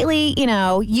 slightly,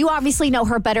 you obviously know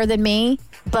her better than me,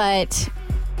 but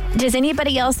does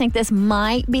anybody else think this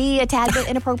might be a tad bit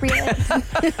inappropriate?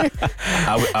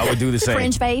 I would do the same.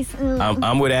 Fringe face.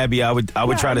 I'm with Abby. I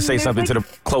would try to say something to the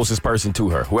closest person to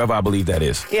her, whoever I believe that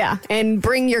is. Yeah, and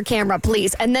bring your camera,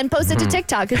 please. And then post it to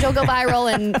TikTok because you'll go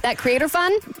viral and that creator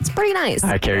fun, it's pretty nice.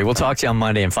 All right, Carrie, we'll talk to you on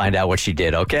Monday and find out what she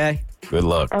did, okay? Good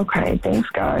luck. Okay, thanks,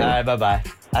 guys. All right, bye-bye.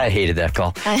 I hated that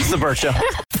call. It's The Burt Show.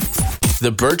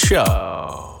 The Burt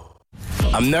Show.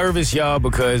 I'm nervous, y'all,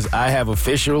 because I have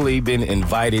officially been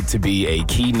invited to be a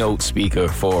keynote speaker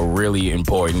for a really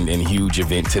important and huge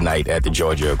event tonight at the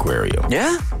Georgia Aquarium.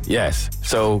 Yeah? Yes.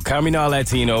 So Camino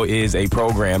Latino is a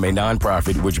program, a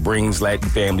nonprofit, which brings Latin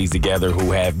families together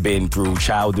who have been through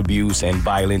child abuse and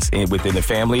violence within the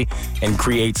family and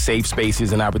create safe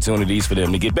spaces and opportunities for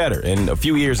them to get better. And a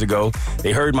few years ago,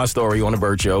 they heard my story on The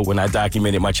Burt Show when I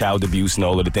documented my child abuse and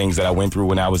all of the things that I went through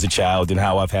when I was a child and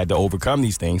how I've had to overcome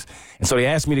these things. And so they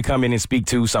asked me to come in and speak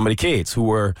to some of the kids who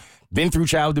were been through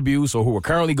child abuse or who are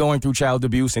currently going through child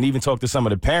abuse, and even talk to some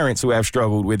of the parents who have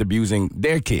struggled with abusing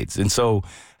their kids. And so,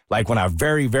 like, when I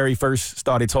very, very first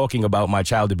started talking about my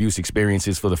child abuse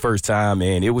experiences for the first time,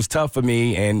 and it was tough for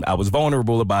me, and I was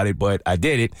vulnerable about it, but I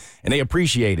did it, and they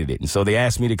appreciated it. And so they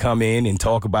asked me to come in and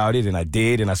talk about it, and I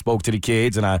did, and I spoke to the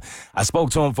kids, and I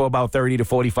spoke to them for about 30 to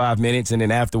 45 minutes, and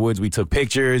then afterwards we took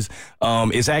pictures.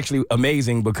 It's actually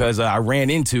amazing because I ran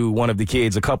into one of the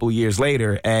kids a couple of years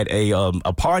later at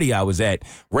a party I was at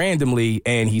randomly,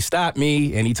 and he stopped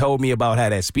me, and he told me about how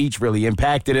that speech really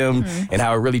impacted him and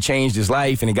how it really changed his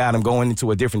life, and it got him going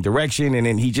into a different direction. And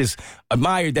then he just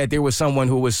admired that there was someone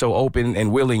who was so open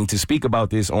and willing to speak about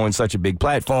this on such a big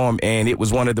platform. And it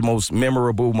was one of the most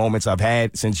memorable moments I've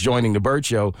had since joining The Burt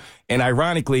Show. And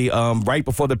ironically, right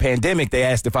before the pandemic, they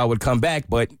asked if I would come back,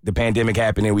 but the pandemic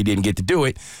happened and we didn't get to do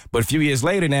it. But a few years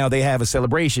later now, they have a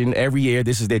celebration every year.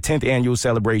 This is their 10th annual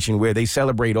celebration where they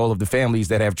celebrate all of the families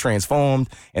that have transformed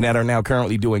and that are now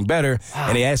currently doing better. Wow.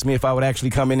 And they asked me if I would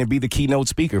actually come in and be the keynote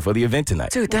speaker for the event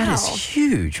tonight. Dude, that is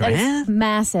huge, That man. is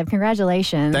massive.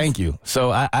 Congratulations. Thank you.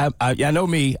 So I know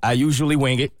me. I usually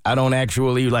wing it. I don't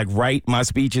actually write my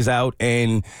speeches out.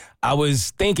 And I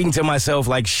was thinking to myself,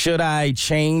 should I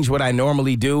change what I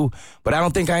normally do? But I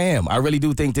don't think I am. I really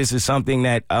do think this is something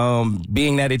that,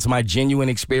 being that it's my genuine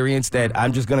experience, that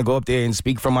I'm just going to go up there and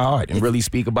speak from my heart and really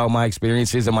speak about my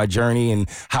experiences and my journey and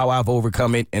how I've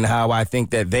overcome it and how I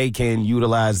think that they can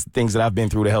utilize things that I've been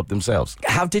through to help themselves.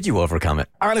 How did you overcome it?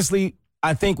 Honestly,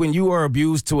 I think when you are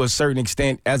abused to a certain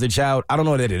extent as a child, I don't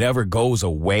know that it ever goes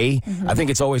away. I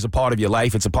think it's always a part of your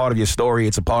life. It's a part of your story.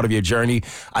 It's a part of your journey.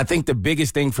 I think the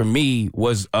biggest thing for me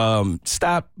was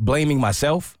stop blaming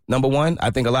myself. Number one,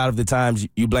 I think a lot of the times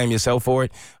you blame yourself for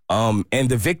it. And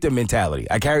the victim mentality.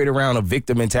 I carried around a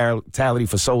victim mentality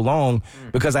for so long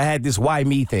because I had this why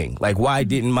me thing. Why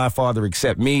didn't my father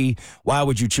accept me? Why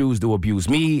would you choose to abuse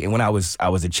me? And when I was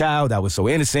a child, I was so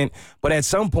innocent. But at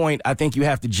some point, I think you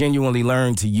have to genuinely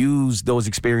learn to use those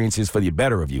experiences for the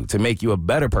better of you, to make you a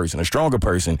better person, a stronger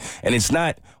person. And it's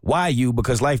not why you,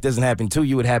 because life doesn't happen to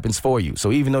you, it happens for you.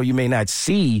 So even though you may not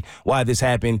see why this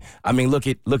happened, I mean, look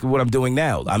at what I'm doing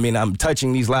now. I mean, I'm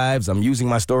touching these lives. I'm using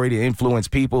my story to influence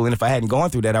people. And if I hadn't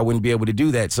gone through that, I wouldn't be able to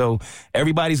do that. So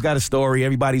everybody's got a story.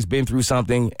 Everybody's been through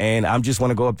something. And I just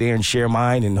want to go up there and share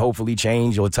mine and hopefully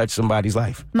change or touch somebody's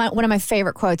life. One of my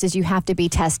favorite quotes is, you have to be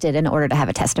tested in order to have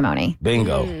a testimony.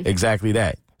 Bingo. Exactly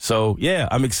that. So, yeah,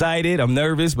 I'm excited. I'm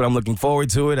nervous, but I'm looking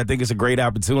forward to it. I think it's a great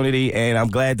opportunity, and I'm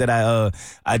glad that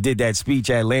I did that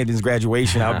speech at Landon's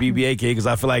graduation, our BBA kid, because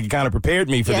I feel like it kind of prepared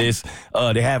me for this,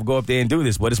 to go up there and do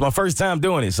this. But it's my first time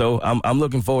doing it, so I'm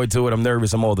looking forward to it. I'm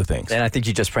nervous. I'm all the things. And I think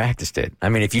you just practiced it. I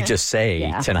mean, if you just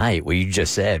say tonight what you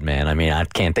just said, man, I mean, I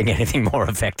can't think of anything more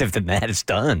effective than that. It's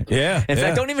done. Yeah. In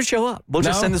fact, don't even show up. We'll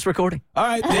just send this recording. All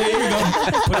right, there you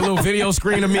go. Put a little video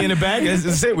screen of me in the back.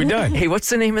 That's it. We're done. Hey,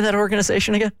 what's the name of that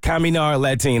organization again? Caminar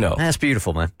Latino. That's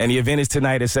beautiful, man. And the event is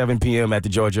tonight at 7 p.m. at the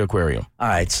Georgia Aquarium. All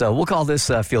right, so we'll call this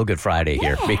Feel Good Friday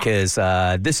here because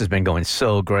this has been going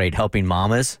so great, helping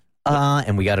mamas.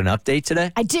 And we got an update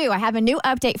today? I do. I have a new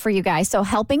update for you guys. So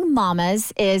Helping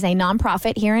Mamas is a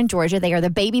nonprofit here in Georgia. They are the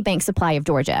baby bank supply of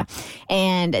Georgia.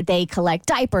 And they collect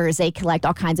diapers. They collect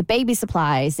all kinds of baby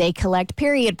supplies. They collect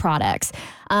period products.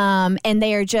 And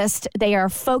they are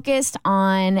focused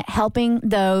on helping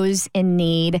those in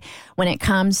need when it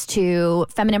comes to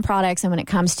feminine products and when it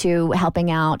comes to helping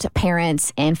out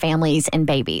parents and families and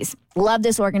babies. Love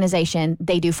this organization.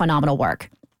 They do phenomenal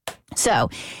work. So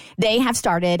they have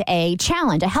started a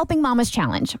challenge, a Helping Mamas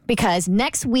challenge, because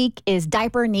next week is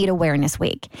Diaper Need Awareness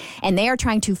Week. And they are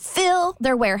trying to fill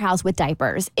their warehouse with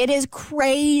diapers. It is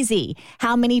crazy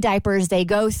how many diapers they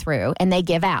go through and they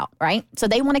give out, right? So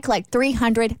they want to collect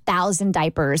 300,000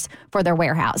 diapers for their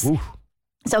warehouse. Oof.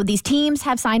 So these teams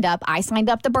have signed up. I signed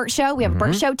up the Burt Show. We have a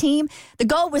Burt Show team. The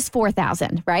goal was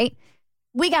 4,000, right?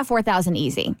 We got 4,000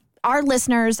 easy. Our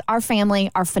listeners, our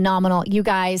family are phenomenal. You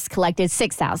guys collected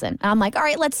 6,000. I'm like, all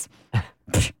right, let's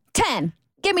 10.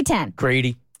 Give me 10.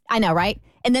 Grady. I know, right?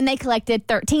 And then they collected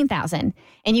 13,000.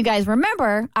 And you guys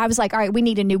remember, I was like, all right, we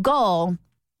need a new goal.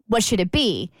 What should it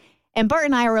be? And Bert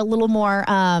and I are a little more,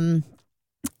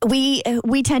 we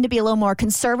tend to be a little more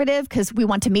conservative because we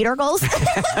want to meet our goals.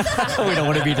 We don't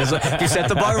want to be disappointed. You set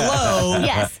the bar low.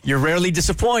 Yes. You're rarely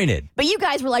disappointed. But you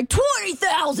guys were like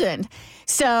 20,000.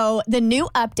 So the new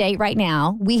update right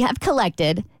now, we have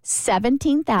collected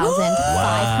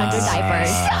 17,500 diapers.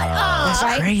 That's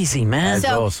right? crazy, man.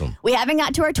 That's So awesome. we haven't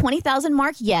got to our 20,000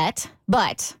 mark yet,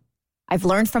 but I've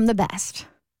learned from the best.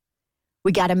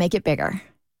 We got to make it bigger,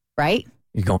 right?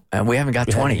 You go. We haven't got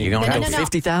 20. You're going to go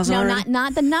 50,000 No, already?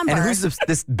 not the number. And who's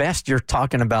this best you're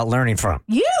talking about learning from?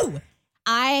 You.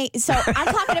 I'm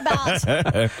talking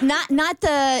about not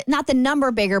the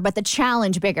number bigger, but the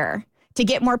challenge bigger to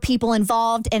get more people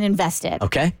involved and invested.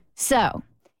 Okay. So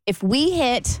if we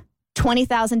hit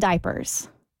 20,000 diapers,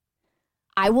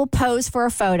 I will pose for a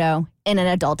photo in an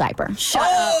adult diaper. Shut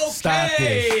up. Stop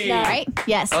this. All right?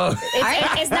 Yes. Oh.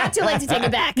 It's not too late to take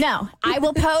it back. No, I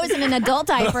will pose in an adult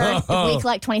diaper if we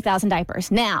collect 20,000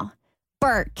 diapers. Now,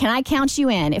 Bert, can I count you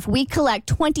in? If we collect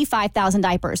 25,000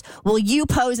 diapers, will you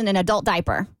pose in an adult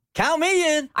diaper? Count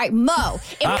me in. All right, Mo,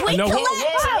 if we no, collect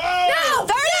whoa.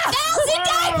 30,000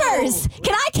 diapers,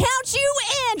 can I count you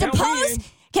in to pose?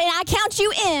 Can I count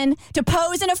you in to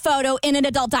pose in a photo in an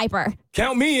adult diaper?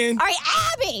 Count me in. All right,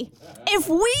 Abby, if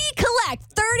we collect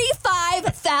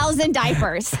 35,000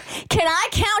 diapers, can I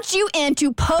count you in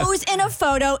to pose in a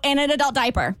photo in an adult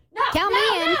diaper? Count me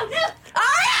in. All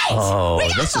right. Oh, we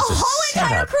got this the is a whole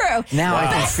entire setup. crew. Now I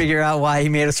can figure out why he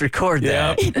made us record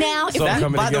that. Now, if So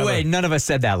coming By the together. way, none of us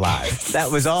said that live.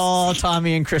 That was all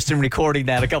Tommy and Kristen recording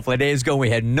that a couple of days ago. We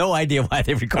had no idea why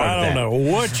they recorded I that. don't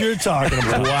know what you're talking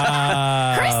about.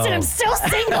 Wow. Kristen, I'm still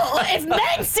single. If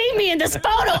men see me in this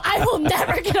photo, I will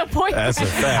never get a point. That's a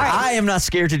fact. I am not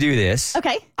scared to do this.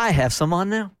 okay. I have some on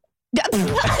now.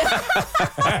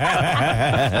 All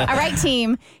right,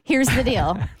 team. Here's the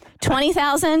deal.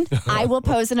 20,000, I will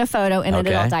pose in a photo in an Okay.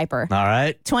 adult diaper. All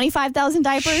right. 25,000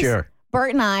 diapers, Sure.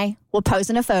 Bert and I will pose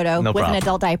in a photo No with problem. an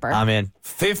adult diaper. I'm in.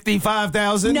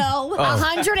 55,000? No.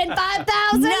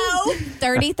 105,000? No.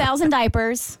 30,000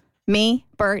 diapers. Me,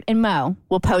 Bert, and Mo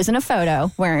will pose in a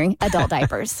photo wearing adult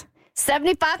diapers.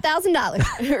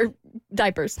 $75,000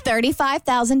 diapers.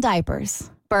 35,000 diapers.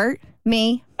 Bert,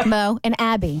 me, Mo, and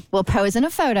Abby will pose in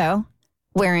a photo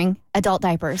wearing adult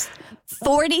diapers.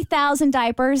 40,000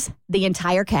 diapers, the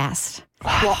entire cast.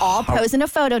 We'll all pose in a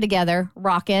photo together,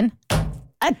 rocking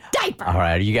a diaper. All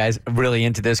right. Are you guys really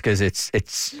into this? Because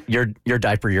it's your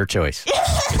diaper, your choice.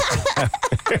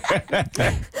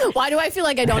 Why do I feel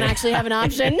like I don't actually have an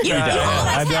option? You always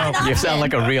have an option. You sound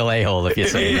like a real a-hole if you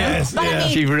say Yes, that. But I mean,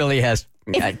 She really has.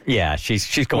 Yeah, she's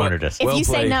cornered us. if you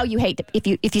say played. no, you hate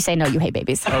if you say no, you hate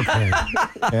babies. Okay.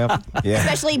 Yep. Yeah.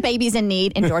 Especially babies in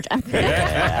need in Georgia.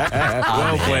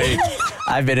 Well played.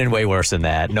 I've been in way worse than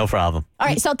that. No problem. All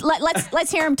right, so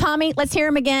let's hear him, Tommy. Let's hear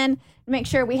him again. Make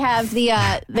sure we have the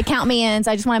count me ins.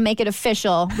 I just want to make it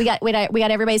official. We got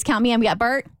everybody's count me in. We got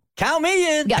Bert. Count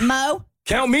me in. We got Mo.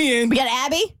 Count me in. We got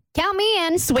Abby. Count me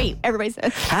in. Sweet. Everybody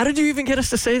said How did you even get us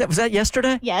to say that? Was that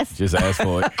yesterday? yes. Just ask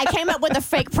for it. I came up with a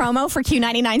fake promo for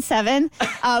Q99.7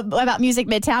 about Music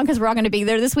Midtown because we're all going to be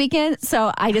there this weekend. So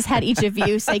I just had each of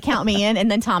you say count me in, and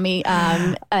then Tommy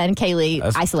and Kaylee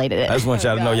isolated it. I just want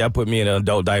y'all to know y'all put me in an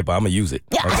adult diaper. I'm going to use it.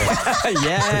 Yeah. Okay?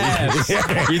 Yes.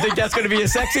 You think that's going to be a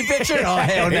sexy picture? Oh,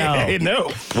 hell no. No.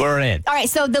 We're in. All right,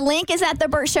 so the link is at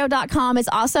thebertshow.com. It's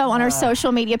also on our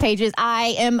social media pages.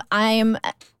 I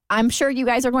I'm sure you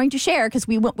guys are going to share because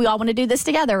we all want to do this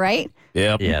together, right?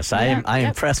 Yep. Yes, I'm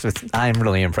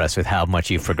really impressed with how much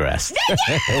you've progressed.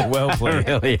 Well played.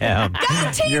 I really am.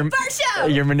 Go Team Burt Show!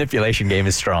 Your manipulation game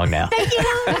is strong now. Thank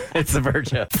you. It's the Burt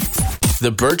Show.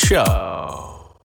 The Burt Show.